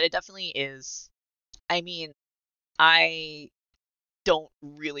worth it, but it definitely is. I mean, I don't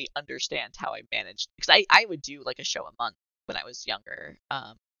really understand how I managed because I would do like a show a month when I was younger.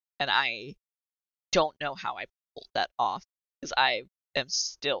 And I don't know how I pulled that off because I am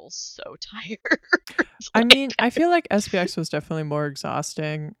still so tired. I mean, Like, I feel like SPX was definitely more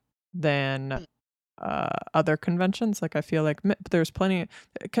exhausting than mm, other conventions. Like I feel like there's plenty.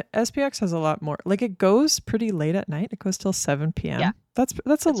 SPX has a lot more. Like it goes pretty late at night. It goes till 7 yeah, p.m. That's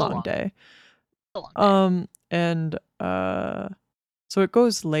a it's long day. a long day. And so it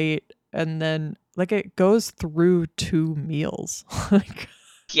goes late, and then like it goes through two meals. Like it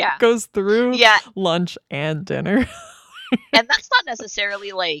Yeah, goes through yeah, lunch and dinner. and that's not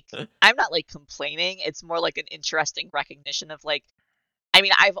necessarily like I'm not like complaining. It's more like an interesting recognition of like I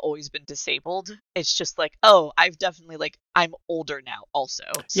mean, I've always been disabled. It's just like, oh, I've definitely like I'm older now also.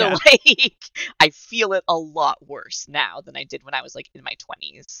 So Yeah. like I feel it a lot worse now than I did when I was like in my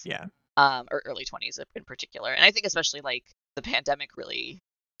 20s. Yeah. Or early 20s in particular. And I think especially like the pandemic really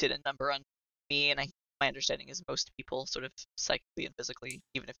did a number on me, and my understanding is most people sort of psychically and physically,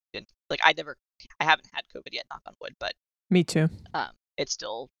 even if you didn't like I haven't had COVID yet, knock on wood, but Me too. it's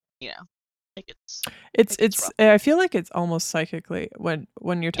still, you know, like it's It's rough. I feel like it's almost psychically when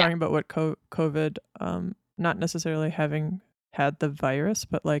you're Yeah. talking about what COVID not necessarily having had the virus,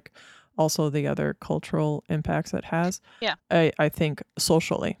 but like also the other cultural impacts it has. Yeah. I think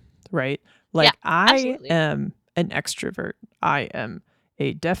socially, right? Yeah. Like I Absolutely. am an extrovert. I am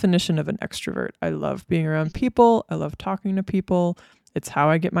a definition of an extrovert. I love being around Mhm. people. I love talking to people. It's how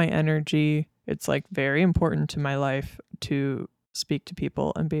I get my energy. It's like very important to my life to speak to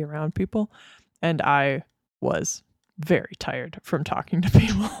people and be around people. And I was very tired from talking to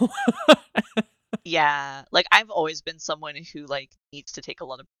people. Yeah. Like I've always been someone who like needs to take a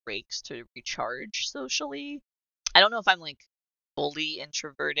lot of breaks to recharge socially. I don't know if I'm like fully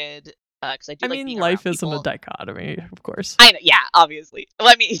introverted because I do I like mean, being life around isn't a people. dichotomy, of course. I know, yeah, obviously. Well,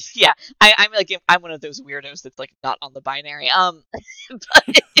 I mean, yeah, I'm like I'm one of those weirdos that's like not on the binary.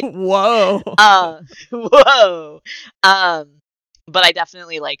 But Whoa. uh, whoa. Um, but I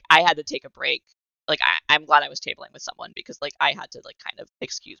definitely like I had to take a break. Like I'm glad I was tabling with someone because like I had to like kind of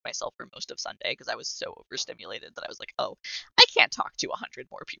excuse myself for most of Sunday because I was so overstimulated that I was like, oh, I can't talk to 100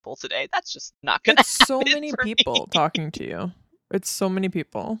 more people today. That's just not gonna It's so happen many for me. people talking to you. It's so many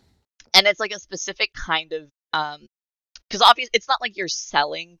people. And it's like a specific kind of because obviously it's not like you're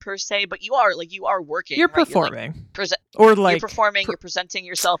selling per se, but you are working, You're right? You're like performing. present, Or you're like performing, you're presenting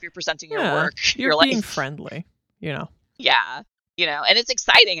yourself, you're presenting your yeah, work. you're You're like, being friendly, you know. yeah, and it's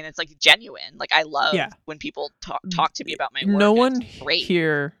exciting and it's like genuine. Like I love Yeah. when people talk to me about my No work, and it's one great.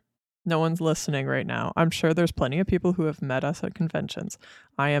 here, no one's listening right now. I'm sure there's plenty of people who have met us at conventions.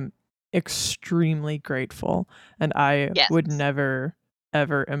 I am extremely grateful, and I Yes. would never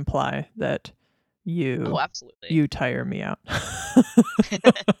ever imply that Oh, you absolutely. you tire me out.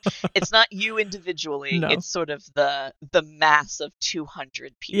 It's not you individually. No. It's sort of the mass of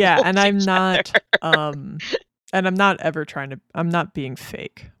 200 Yeah, people and I'm together. not um And I'm not ever I'm not being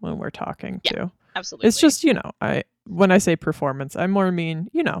fake when we're talking Yeah, too. absolutely. It's just, when I say performance, I more mean,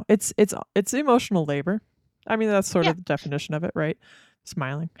 it's emotional labor. I mean, that's sort Yeah. of the definition of it, right?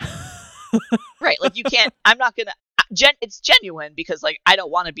 Smiling. Right. Like you can't, I'm not going to, it's genuine because like I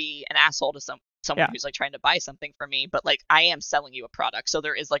don't want to be an asshole to someone Yeah. who's like trying to buy something from me, but like I am selling you a product. So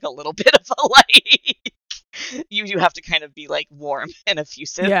there is like a little bit of a like, you have to kind of be like warm and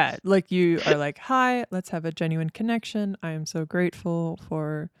effusive. Yeah, like you are like, "Hi, let's have a genuine connection. I am so grateful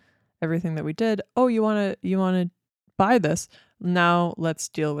for everything that we did. Oh, you want to buy this. Now let's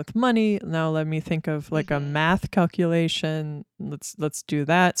deal with money. Now let me think of like a math calculation. Let's do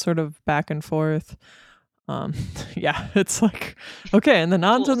that sort of back and forth." Yeah, it's like, okay, and then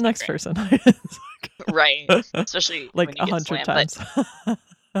on to the next person. Right. Especially Like when you get 100 slammed. But times.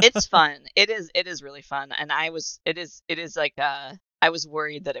 it's fun. It is really fun. And it is like I was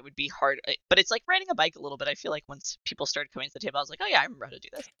worried that it would be hard, but it's like riding a bike a little bit. I feel like once people started coming to the table, I was like, oh yeah, I remember how to do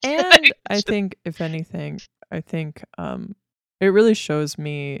this. And I think, if anything, it really shows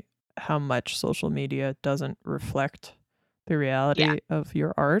me how much social media doesn't reflect the reality Yeah. of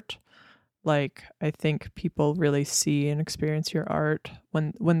your art. Like, I think people really see and experience your art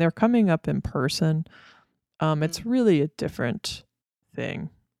when they're coming up in person. It's really a different thing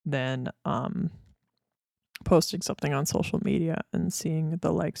than posting something on social media and seeing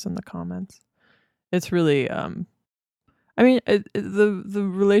the likes and the comments. It's really I mean, the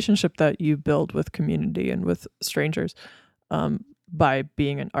relationship that you build with community and with strangers, by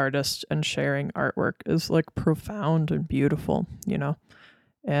being an artist and sharing artwork is like profound and beautiful, you know.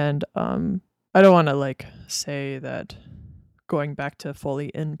 And I don't want to like say that going back to fully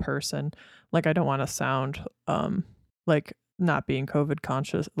in person, like I don't want to sound like not being COVID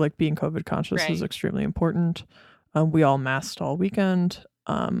conscious. Like, being COVID conscious is Right. extremely important. We all masked all weekend.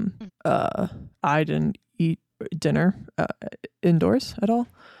 I didn't eat dinner indoors at all.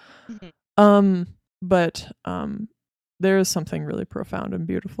 But there is something really profound and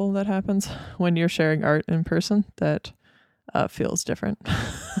beautiful that happens when you're sharing art in person that feels different.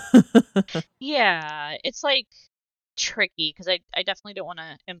 Yeah, it's like tricky because I definitely don't want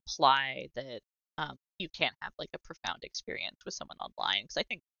to imply that you can't have like a profound experience with someone online because I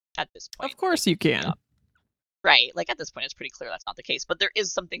think at this point, Of course you can. right, like at this point, it's pretty clear that's not the case. But there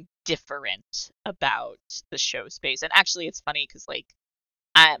is something different about the show space, and actually, it's funny because like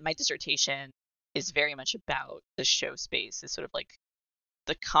my dissertation is very much about the show space. Is sort of like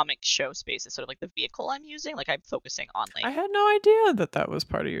the comic show space is sort of like the vehicle I'm using. Like I'm focusing on like I had no idea that that was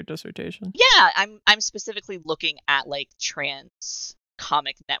part of your dissertation. yeah, I'm specifically looking at like trans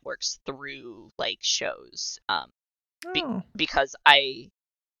comic networks through like shows Oh. because I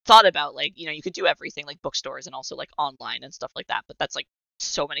thought about like you could do everything like bookstores and also like online and stuff like that, but that's like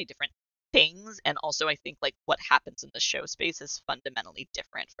so many different things. And also I think like what happens in the show space is fundamentally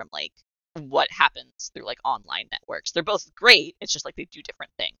different from like what happens through like online networks. They're both great, it's just like they do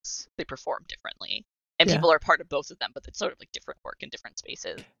different things, they perform differently, and Yeah. people are part of both of them, but it's sort of like different work in different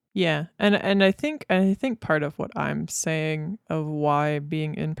spaces. Yeah, and I think part of what I'm saying of why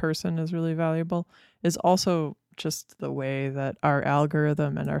being in person is really valuable is also just the way that our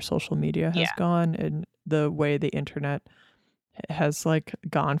algorithm and our social media has Yeah. gone, and the way the internet has like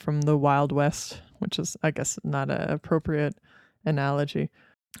gone from the Wild West, which is, I guess, not an appropriate analogy,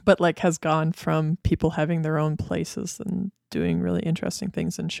 but like has gone from people having their own places and doing really interesting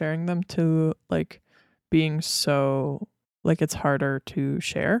things and sharing them to like being so like it's harder to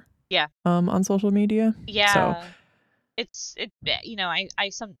share Yeah. on social media. So Yeah. I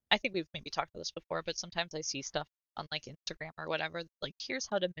think we've maybe talked about this before, but sometimes I see stuff on like Instagram or whatever, like here's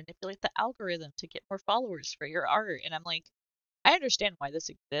how to manipulate the algorithm to get more followers for your art. And I'm like, I understand why this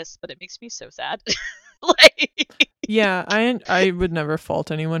exists, but it makes me so sad. Like yeah, I would never fault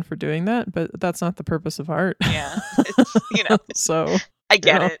anyone for doing that, but that's not the purpose of art. yeah, it's. So I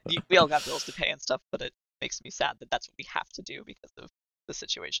get it. We all got bills to pay and stuff, but it makes me sad that that's what we have to do because of the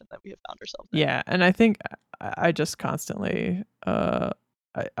situation that we have found ourselves in. yeah, and I think I just constantly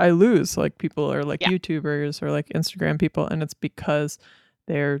I lose like people are like Yeah. YouTubers or like Instagram people, and it's because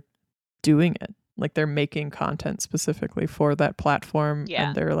they're doing it. Like, they're making content specifically for that platform, Yeah.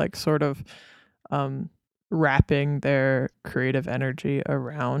 and they're like sort of wrapping their creative energy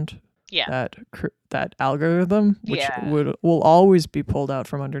around Yeah. that algorithm, which Yeah. will always be pulled out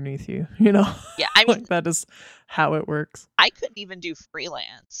from underneath you, you know. Yeah. I mean, Like, that is how it works. I couldn't even do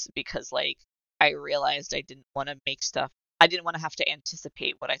freelance because like I realized I didn't want to make stuff. I didn't want to have to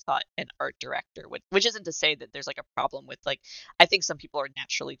anticipate what I thought an art director would, which isn't to say that there's like a problem with like I think some people are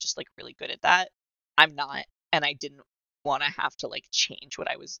naturally just like really good at that. I'm not, and I didn't want to have to like change what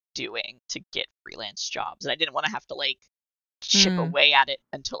I was doing to get freelance jobs, and I didn't want to have to like chip away at it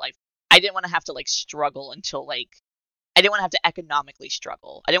until I didn't want to have to like struggle until like I didn't want to have to economically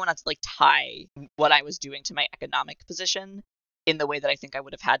struggle. I didn't want to have to like tie what I was doing to my economic position in the way that I think I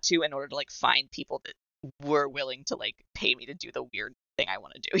would have had to in order to like find people that were willing to like pay me to do the weird thing I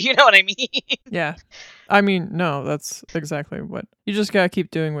want to do. You know what I mean? Yeah. I mean, no, that's exactly what you just gotta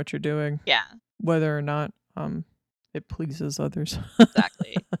keep doing what you're doing. Yeah. Whether or not it pleases others.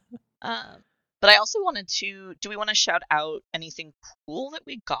 Exactly. But I also wanted to, do we want to shout out anything cool that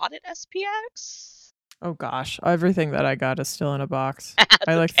we got at SPX? Oh gosh, everything that I got is still in a box.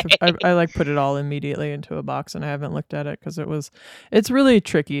 I like Okay. I like put it all immediately into a box, and I haven't looked at it because it's really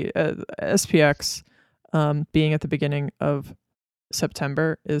tricky. SPX, being at the beginning of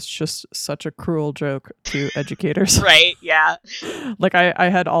September is just such a cruel joke to educators. Right, yeah. Like I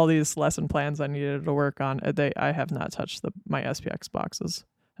had all these lesson plans I needed to work on. I have not touched my SPX boxes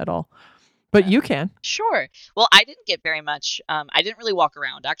at all. But you can. Sure. Well, I didn't get very much. I didn't really walk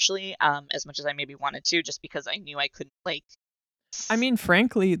around actually, as much as I maybe wanted to, just because I knew I couldn't like. I mean,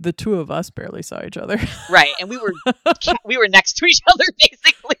 frankly, the two of us barely saw each other. Right, and we were next to each other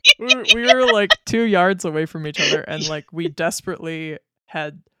basically. we were like 2 yards away from each other, and like we desperately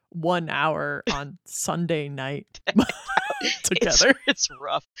had 1 hour on Sunday night together. It's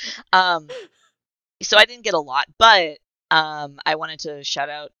rough. So I didn't get a lot, but I wanted to shout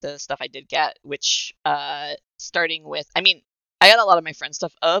out the stuff I did get, which starting with, I mean, I got a lot of my friend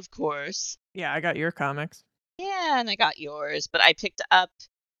stuff, of course. Yeah, I got your comics. Yeah, and I got yours, but I picked up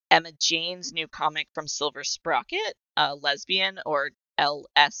Emma Jane's new comic from Silver Sprocket, Lesbian, or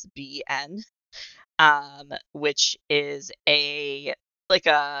LSBN, which is a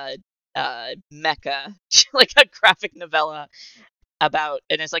mecha, like a graphic novella about,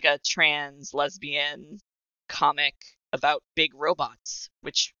 and it's like a trans lesbian comic about big robots,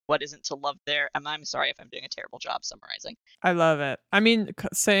 which what isn't to love there? I'm sorry if I'm doing a terrible job summarizing. I love it. I mean,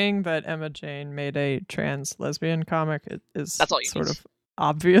 saying that Emma Jane made a trans lesbian comic is That's all you sort need. of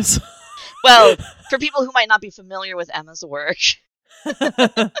obvious. Well, for people who might not be familiar with Emma's work,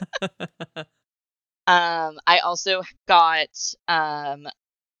 I also got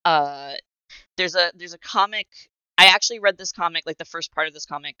there's a comic. I actually read this comic, like the first part of this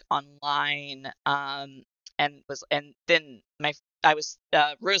comic, online, and then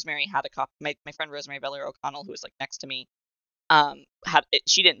Rosemary had a copy. My friend Rosemary Beller O'Connell, who was like next to me, had it.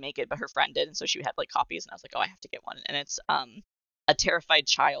 She didn't make it, but her friend did, and so she had like copies, and I was like, oh, I have to get one. And it's A Terrified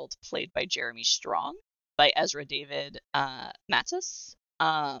Child, played by Jeremy Strong, by Ezra David Matis.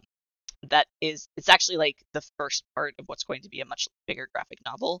 It's actually like the first part of what's going to be a much bigger graphic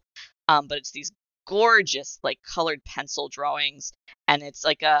novel, but it's these gorgeous like colored pencil drawings, and it's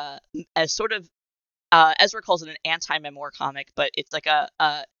like a sort of Ezra calls it an anti-memoir comic, but it's like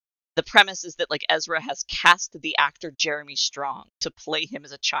the premise is that like Ezra has cast the actor Jeremy Strong to play him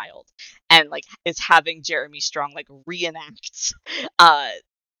as a child, and like is having Jeremy Strong like reenact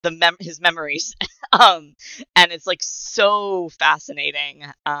his memories, and it's like so fascinating,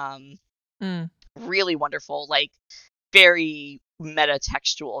 really wonderful, like very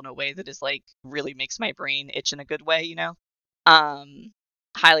meta-textual in a way that is like really makes my brain itch in a good way, you know.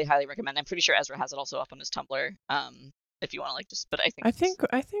 Highly recommend. I'm pretty sure Ezra has it also up on his Tumblr, if you want to like just, but I think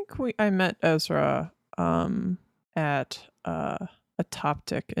I met Ezra at a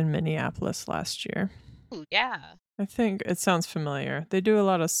Toptic in Minneapolis last year. Ooh, yeah. I think it sounds familiar. They do a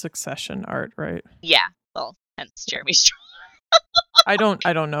lot of Succession art, right? Yeah. Well, hence Jeremy Strong. I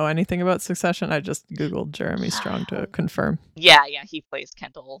don't know anything about Succession. I just googled Jeremy Strong to confirm. Yeah, he plays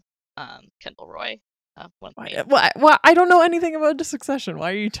Kendall Roy. Well, I don't know anything about Succession.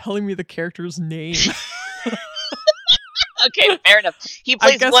 Why are you telling me the character's name? Okay, fair enough. He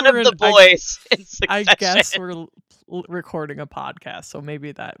plays one of the boys in Succession. I guess we're recording a podcast, so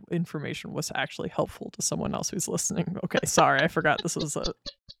maybe that information was actually helpful to someone else who's listening. Okay, sorry, I forgot this was a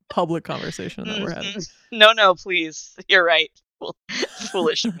public conversation that we're having. No, please. You're right.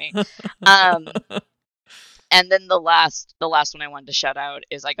 Foolish of me. And then the last one I wanted to shout out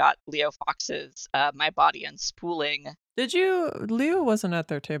is I got Leo Fox's My Body Unspooling. Did you? Leo wasn't at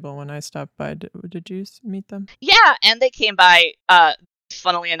their table when I stopped by. Did you meet them? Yeah, and they came by,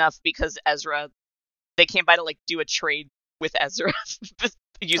 funnily enough, because they came by to like do a trade with Ezra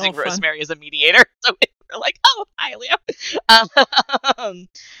using Rosemary as a mediator. So we're like, oh, hi, Leo.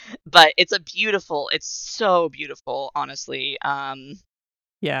 But it's so beautiful, honestly.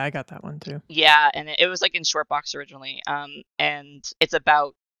 Yeah, I got that one too. Yeah, and it was like in short box originally. And it's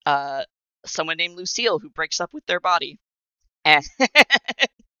about someone named Lucille who breaks up with their body, and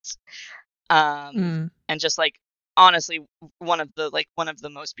and just like honestly one of the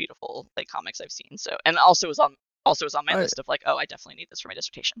most beautiful like comics I've seen. So, and also was on my list of like, oh, I definitely need this for my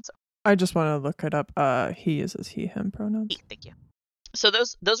dissertation. So I just want to look it up. He uses he him pronouns. thank you. So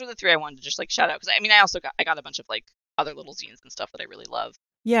those were the three I wanted to just like shout out, because I mean I also got a bunch of like other little zines and stuff that I really love.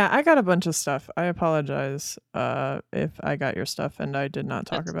 Yeah, I got a bunch of stuff. I apologize if I got your stuff and I did not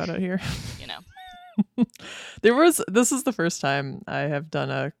talk about it here. You know. This is the first time I have done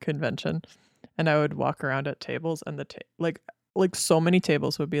a convention, and I would walk around at tables, and like so many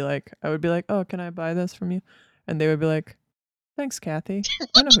tables would be like, I would be like, oh, can I buy this from you? And they would be like, thanks, Kathy.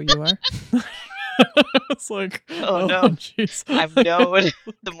 I know who you are. It's like, oh no, jeez. I've known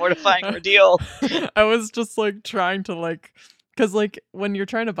the mortifying ordeal. I was just like trying to like, because like when you're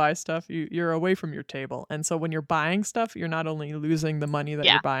trying to buy stuff, you're away from your table, and so when you're buying stuff, you're not only losing the money that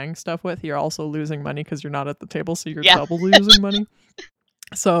you're buying stuff with, you're also losing money because you're not at the table, so you're double losing money.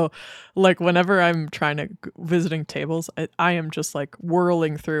 So like whenever I'm trying to visiting tables, I am just like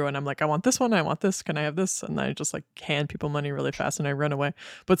whirling through, and I'm like, I want this one, I want this, can I have this? And I just like hand people money really fast and I run away.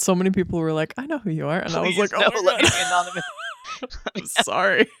 But so many people were like, I know who you are. And I was like, oh no, let me be anonymous. I'm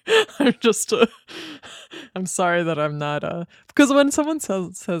sorry. I'm just I'm sorry that I'm not because when someone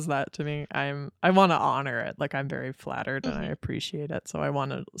says that to me, I want to honor it. Like I'm very flattered and I appreciate it. So I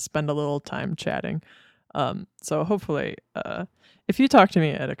want to spend a little time chatting. So hopefully if you talk to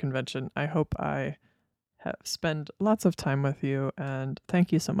me at a convention, I hope I have spent lots of time with you, and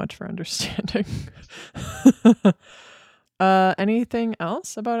thank you so much for understanding. Anything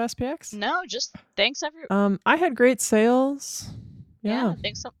else about SPX? No, just thanks everyone. I had great sales. Yeah,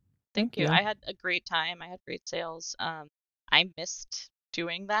 thank you. I had a great time. I had great sales. I missed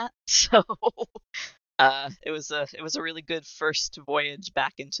doing that. So it was a really good first voyage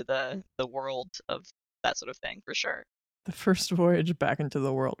back into the world of that sort of thing, for sure. The first voyage back into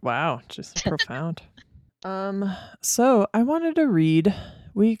the world. Wow, just profound. So I wanted to read.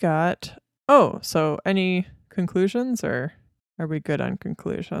 We got so any conclusions, or are we good on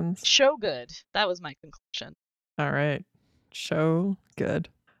conclusions? Show good. That was my conclusion. All right. Show good.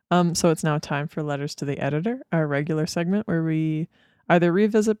 So it's now time for Letters to the Editor, our regular segment where we either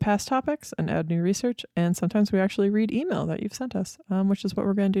revisit past topics and add new research, and sometimes we actually read email that you've sent us, which is what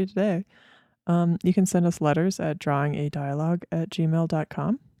we're going to do today. You can send us letters at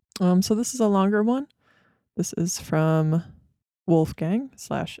drawingadialogue@gmail.com. So this is a longer one. This is from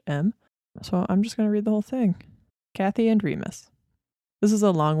Wolfgang/M. So I'm just going to read the whole thing. Kathy and Remus. This is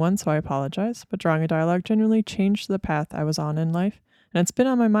a long one, so I apologize, but Drawing a Dialogue genuinely changed the path I was on in life, and it's been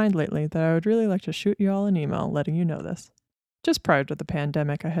on my mind lately that I would really like to shoot you all an email letting you know this. Just prior to the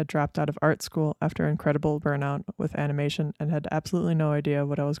pandemic, I had dropped out of art school after incredible burnout with animation and had absolutely no idea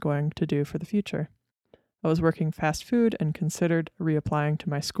what I was going to do for the future. I was working fast food and considered reapplying to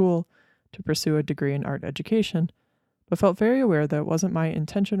my school to pursue a degree in art education, but felt very aware that it wasn't my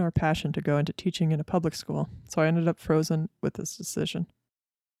intention or passion to go into teaching in a public school, so I ended up frozen with this decision.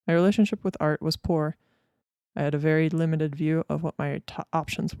 My relationship with art was poor. I had a very limited view of what my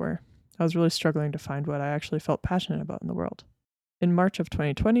options were. I was really struggling to find what I actually felt passionate about in the world. In March of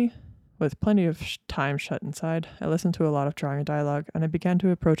 2020, with plenty of time shut inside, I listened to a lot of Drawing a Dialogue, and I began to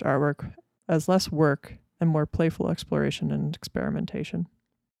approach artwork as less work and more playful exploration and experimentation.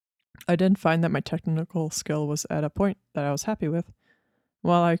 I did find that my technical skill was at a point that I was happy with.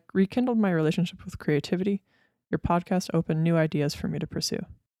 While I rekindled my relationship with creativity, your podcast opened new ideas for me to pursue.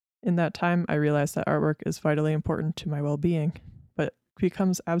 In that time, I realized that artwork is vitally important to my well-being, but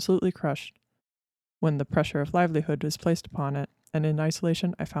becomes absolutely crushed when the pressure of livelihood is placed upon it, and in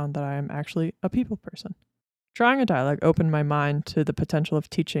isolation, I found that I am actually a people person. Drawing a Dialogue opened my mind to the potential of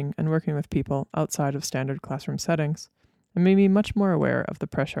teaching and working with people outside of standard classroom settings, and made me much more aware of the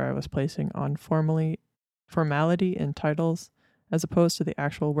pressure I was placing on formality in titles, as opposed to the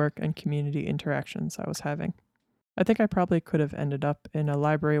actual work and community interactions I was having. I think I probably could have ended up in a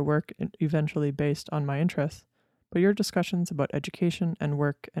library work eventually based on my interests, but your discussions about education and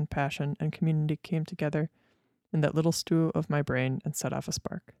work and passion and community came together in that little stew of my brain and set off a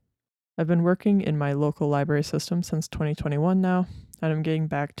spark. I've been working in my local library system since 2021 now, and I'm getting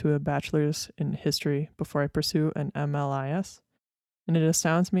back to a bachelor's in history before I pursue an MLIS, and it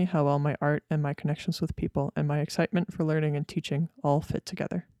astounds me how well my art and my connections with people and my excitement for learning and teaching all fit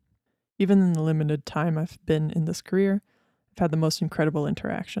together. Even in the limited time I've been in this career, I've had the most incredible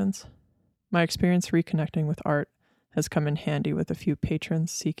interactions. My experience reconnecting with art has come in handy with a few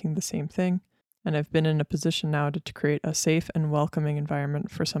patrons seeking the same thing, and I've been in a position now to create a safe and welcoming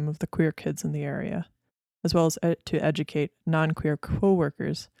environment for some of the queer kids in the area, as well as to educate non-queer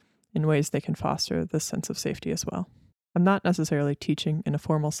co-workers in ways they can foster this sense of safety as well. I'm not necessarily teaching in a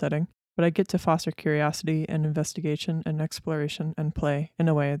formal setting, but I get to foster curiosity and investigation and exploration and play in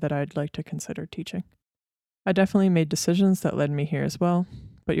a way that I'd like to consider teaching. I definitely made decisions that led me here as well,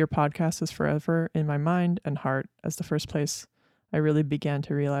 but your podcast is forever in my mind and heart as the first place I really began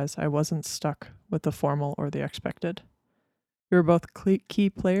to realize I wasn't stuck with the formal or the expected. You were both key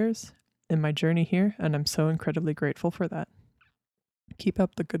players in my journey here, and I'm so incredibly grateful for that. Keep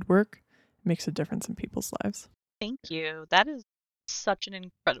up the good work. It makes a difference in people's lives. Thank you. That is such an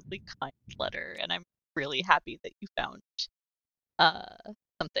incredibly kind letter, and I'm really happy that you found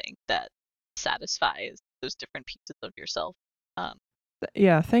something that satisfies those different pieces of yourself.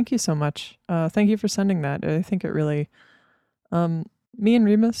 Yeah, thank you so much. Thank you for sending that. I think it really, me and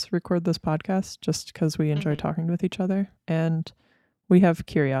Remus record this podcast just because we enjoy talking with each other, and we have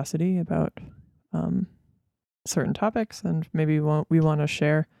curiosity about certain topics, and maybe we want to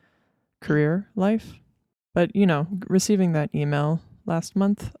share career life. But receiving that email last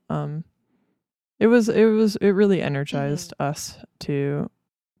month, it really energized us to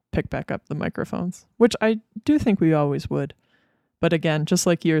pick back up the microphones, which I do think we always would. But again, just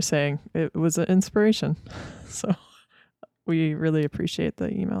like you were saying, it was an inspiration. So we really appreciate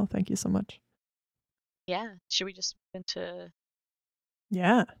the email. Thank you so much. Yeah. Should we just move into...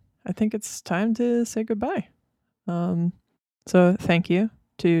 Yeah, I think it's time to say goodbye. So thank you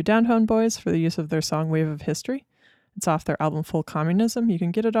to Downtown Boys for the use of their song Wave of History. It's off their album Full Communism. You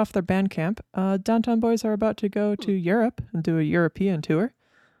can get it off their Bandcamp. Downtown Boys are about to go to Europe and do a European tour.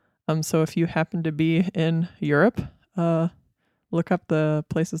 So if you happen to be in Europe, look up the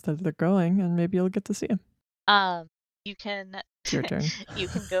places that they're going, and maybe you'll get to see them. You can It's your turn. You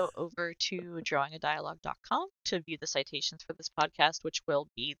can go over to drawingadialogue.com to view the citations for this podcast, which will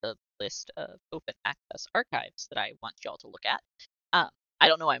be the list of open access archives that I want y'all to look at. I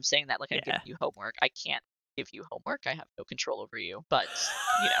don't know why I'm saying that like I'm giving you homework. I can't give you homework. I have no control over you, but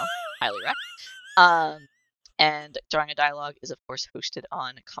highly recommend. And Drawing a Dialogue is, of course, hosted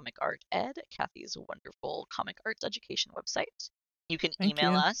on Comic Art Ed, Kathy's wonderful comic arts education website. You can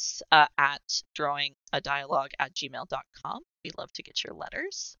email us at drawingadialogue@gmail.com. We love to get your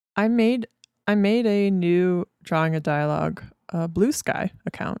letters. I made a new Drawing a Dialogue Blue Sky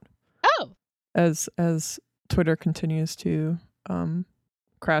account. Oh. As Twitter continues to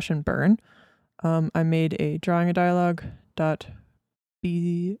crash and burn, I made a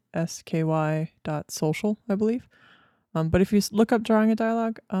drawingadialogue.bsky.social, I believe. But if you look up Drawing a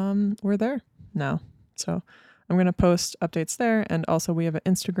Dialogue, we're there now. So I'm going to post updates there, and also we have an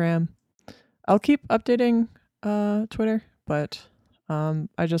Instagram. I'll keep updating Twitter, but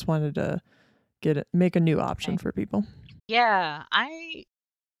I just wanted to make a new option for people. Yeah, I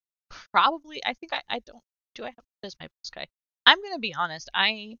think I don't. Do I have this my post guy? I'm going to be honest.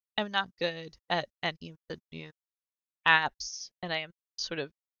 I am not good at any of the new apps, and I am sort of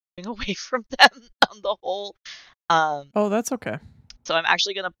moving away from them on the whole. Oh, that's okay. So I'm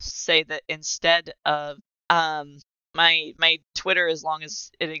actually going to say that instead of my Twitter, as long as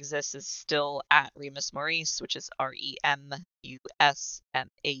it exists, is still at Remus Maurice, which is REMUSMAURICE.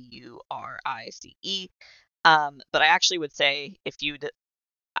 But I actually would say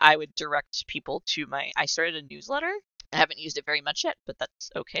I would direct people to I started a newsletter. I haven't used it very much yet, but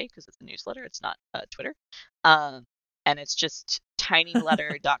that's okay because it's a newsletter. It's not Twitter. And it's just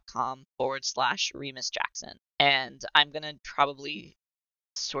tinyletter.com/Remus Jackson. And I'm going to probably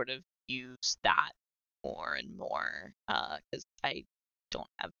sort of use that more and more because I don't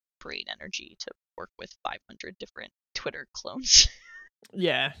have brain energy to work with 500 different Twitter clones.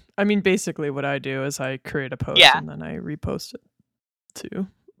 Yeah. I mean, basically what I do is I create a post and then I repost it to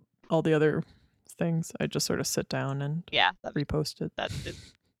all the other things. I just sort of sit down and repost it. That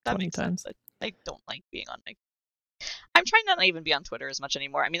makes sense. I don't like being on I'm trying not to even be on Twitter as much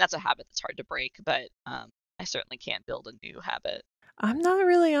anymore. I mean, that's a habit that's hard to break, but I certainly can't build a new habit. I'm not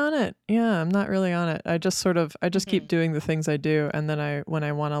really on it. Yeah, I'm not really on it. I just keep doing the things I do, and then when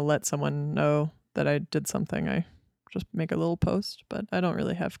I want to let someone know that I did something, I just make a little post, but I don't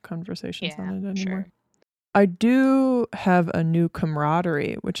really have conversations on it anymore. Sure. I do have a new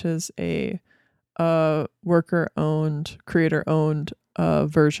Camaraderie, which is a worker-owned, creator-owned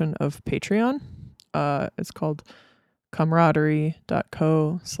version of Patreon. It's called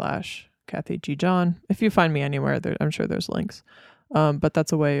camaraderie.co/Kathy G. John. If you find me anywhere, I'm sure there's links. But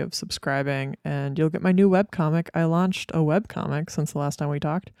that's a way of subscribing, and you'll get my new webcomic. I launched a webcomic since the last time we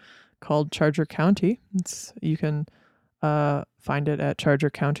talked called Charger County. You can find it at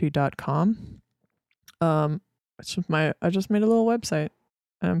chargercounty.com. I just made a little website,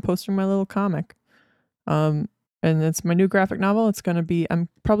 and I'm posting my little comic. And it's my new graphic novel. I'm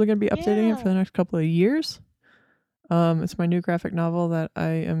probably going to be updating it for the next couple of years. It's my new graphic novel that I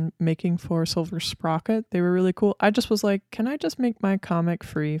am making for Silver Sprocket. They were really cool. I just was like, can I just make my comic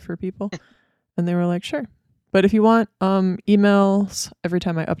free for people? And they were like, sure. But if you want emails every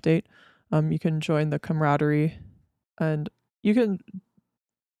time I update, you can join the camaraderie, and you can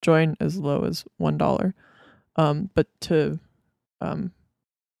join as low as $1. But to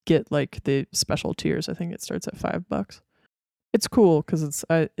get like the special tiers, I think it starts at $5. It's cool because it's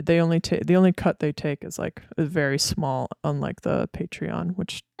the only cut they take is like a very small, unlike the Patreon,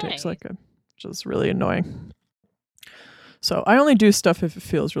 which takes Nice. which is really annoying. So I only do stuff if it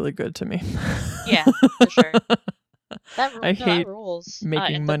feels really good to me. Yeah, for sure. I hate rules.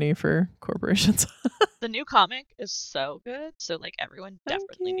 making And money for corporations. the new comic is so good. So like everyone Thank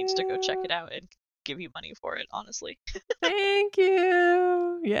definitely needs to go check you. it out and give you money for it, honestly. Thank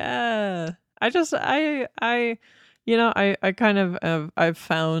you. Yeah. I just I kind of I've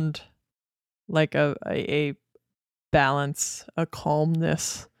found like a balance, a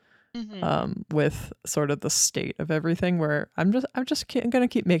calmness with sort of the state of everything where I'm just gonna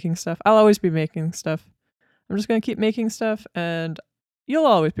keep making stuff. I'll always be making stuff. I'm just gonna keep making stuff, and you'll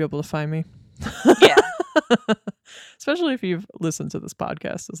always be able to find me. Yeah. Especially if you've listened to this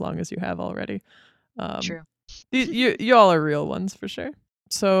podcast as long as you have already. True. You all are real ones for sure.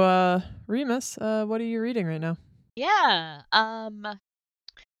 So, Remus, what are you reading right now? Yeah. I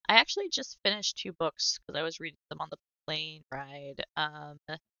actually just finished 2 books because I was reading them on the plane ride.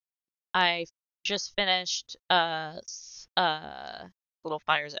 I just finished Little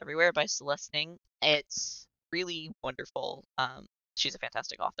Fires Everywhere by Celeste Ning. It's really wonderful. She's a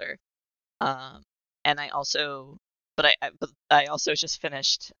fantastic author. Um, and I also, but I also just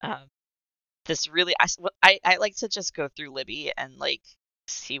finished this really I like to just go through Libby and like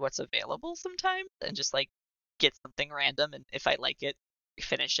see what's available sometimes and just like get something random, and if I like it,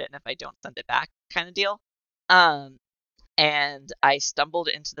 finish it, and if I don't, send it back, kind of deal. Um, and I stumbled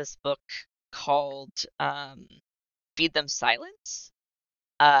into this book called Feed Them Silence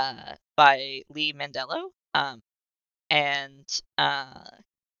by Lee Mandello. And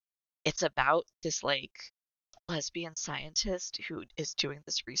it's about this like lesbian scientist who is doing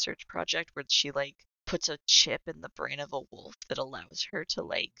this research project where she like puts a chip in the brain of a wolf that allows her to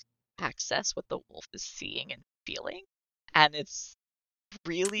like access what the wolf is seeing and feeling. And it's That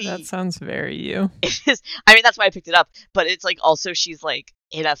really sounds very you. it is, I mean, that's why I picked it up, but it's like also she's like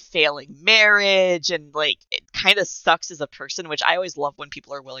in a failing marriage, and like it kind of sucks as a person, which I always love when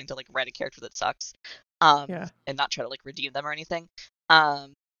people are willing to like write a character that sucks, Yeah. and not try to like redeem them or anything.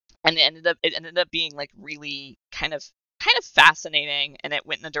 Um and it ended up being like really kind of fascinating, and it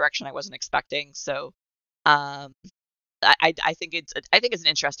went in a direction I wasn't expecting. So um I think it's an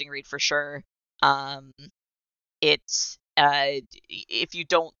interesting read for sure. Um it's if you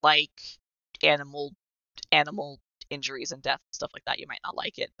don't like animal animal injuries and death and stuff like that, you might not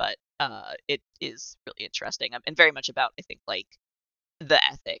like it, but it is really interesting, and very much about, I think, like the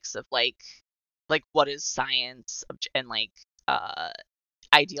ethics of like what is science, and like uh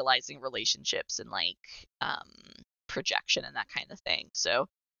idealizing relationships, and like projection and that kind of thing. So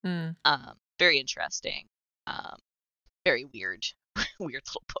Mm. very interesting, um very weird weird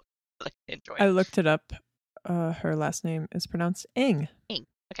little book that I enjoyed. I looked it up. Her last name is pronounced Ing. Ink.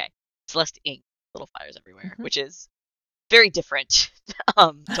 Okay. Celeste Ink. Little Fires Everywhere, Mhm. which is very different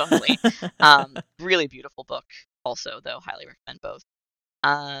tonally. Really beautiful book also, though. Highly recommend both.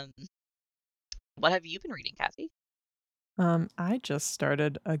 Um, what have you been reading, Kathy? I just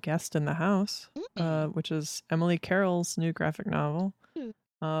started A Guest in the House, Mm. which is Emily Carroll's new graphic novel. Ooh,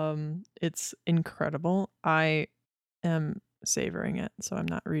 It's incredible. I am savoring it, so I'm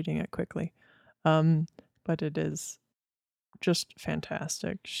not reading it quickly. But it is just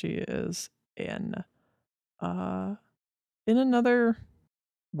fantastic. She is uh in another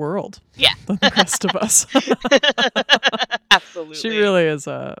world yeah. than the rest of us. She Absolutely. really is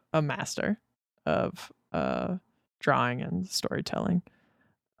a master of drawing and storytelling.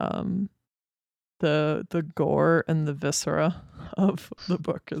 Um the gore and the viscera of the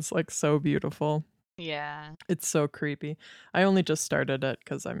book is like so beautiful. Yeah. It's so creepy. I only just started it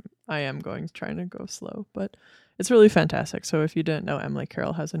because I am trying to go slow, but it's really fantastic. So if you didn't know Emily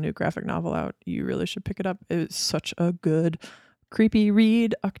Carroll has a new graphic novel out, you really should pick it up. It's such a good creepy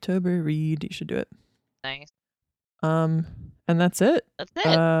read, October read. You should do it. Nice. Um and that's it. That's it.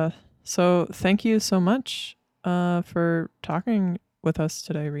 Uh so thank you so much for talking with us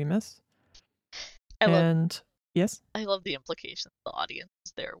today, Remus. I love And yes, I love the implications the audience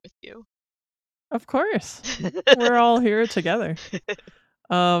is there with you. of course. We're all here together.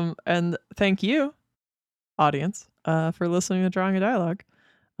 And thank you, audience, for listening to Drawing a Dialogue.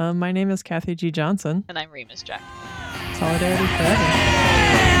 My name is Kathy G. Johnson. And I'm Remus Jack. solidarity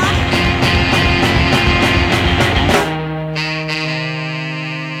forever.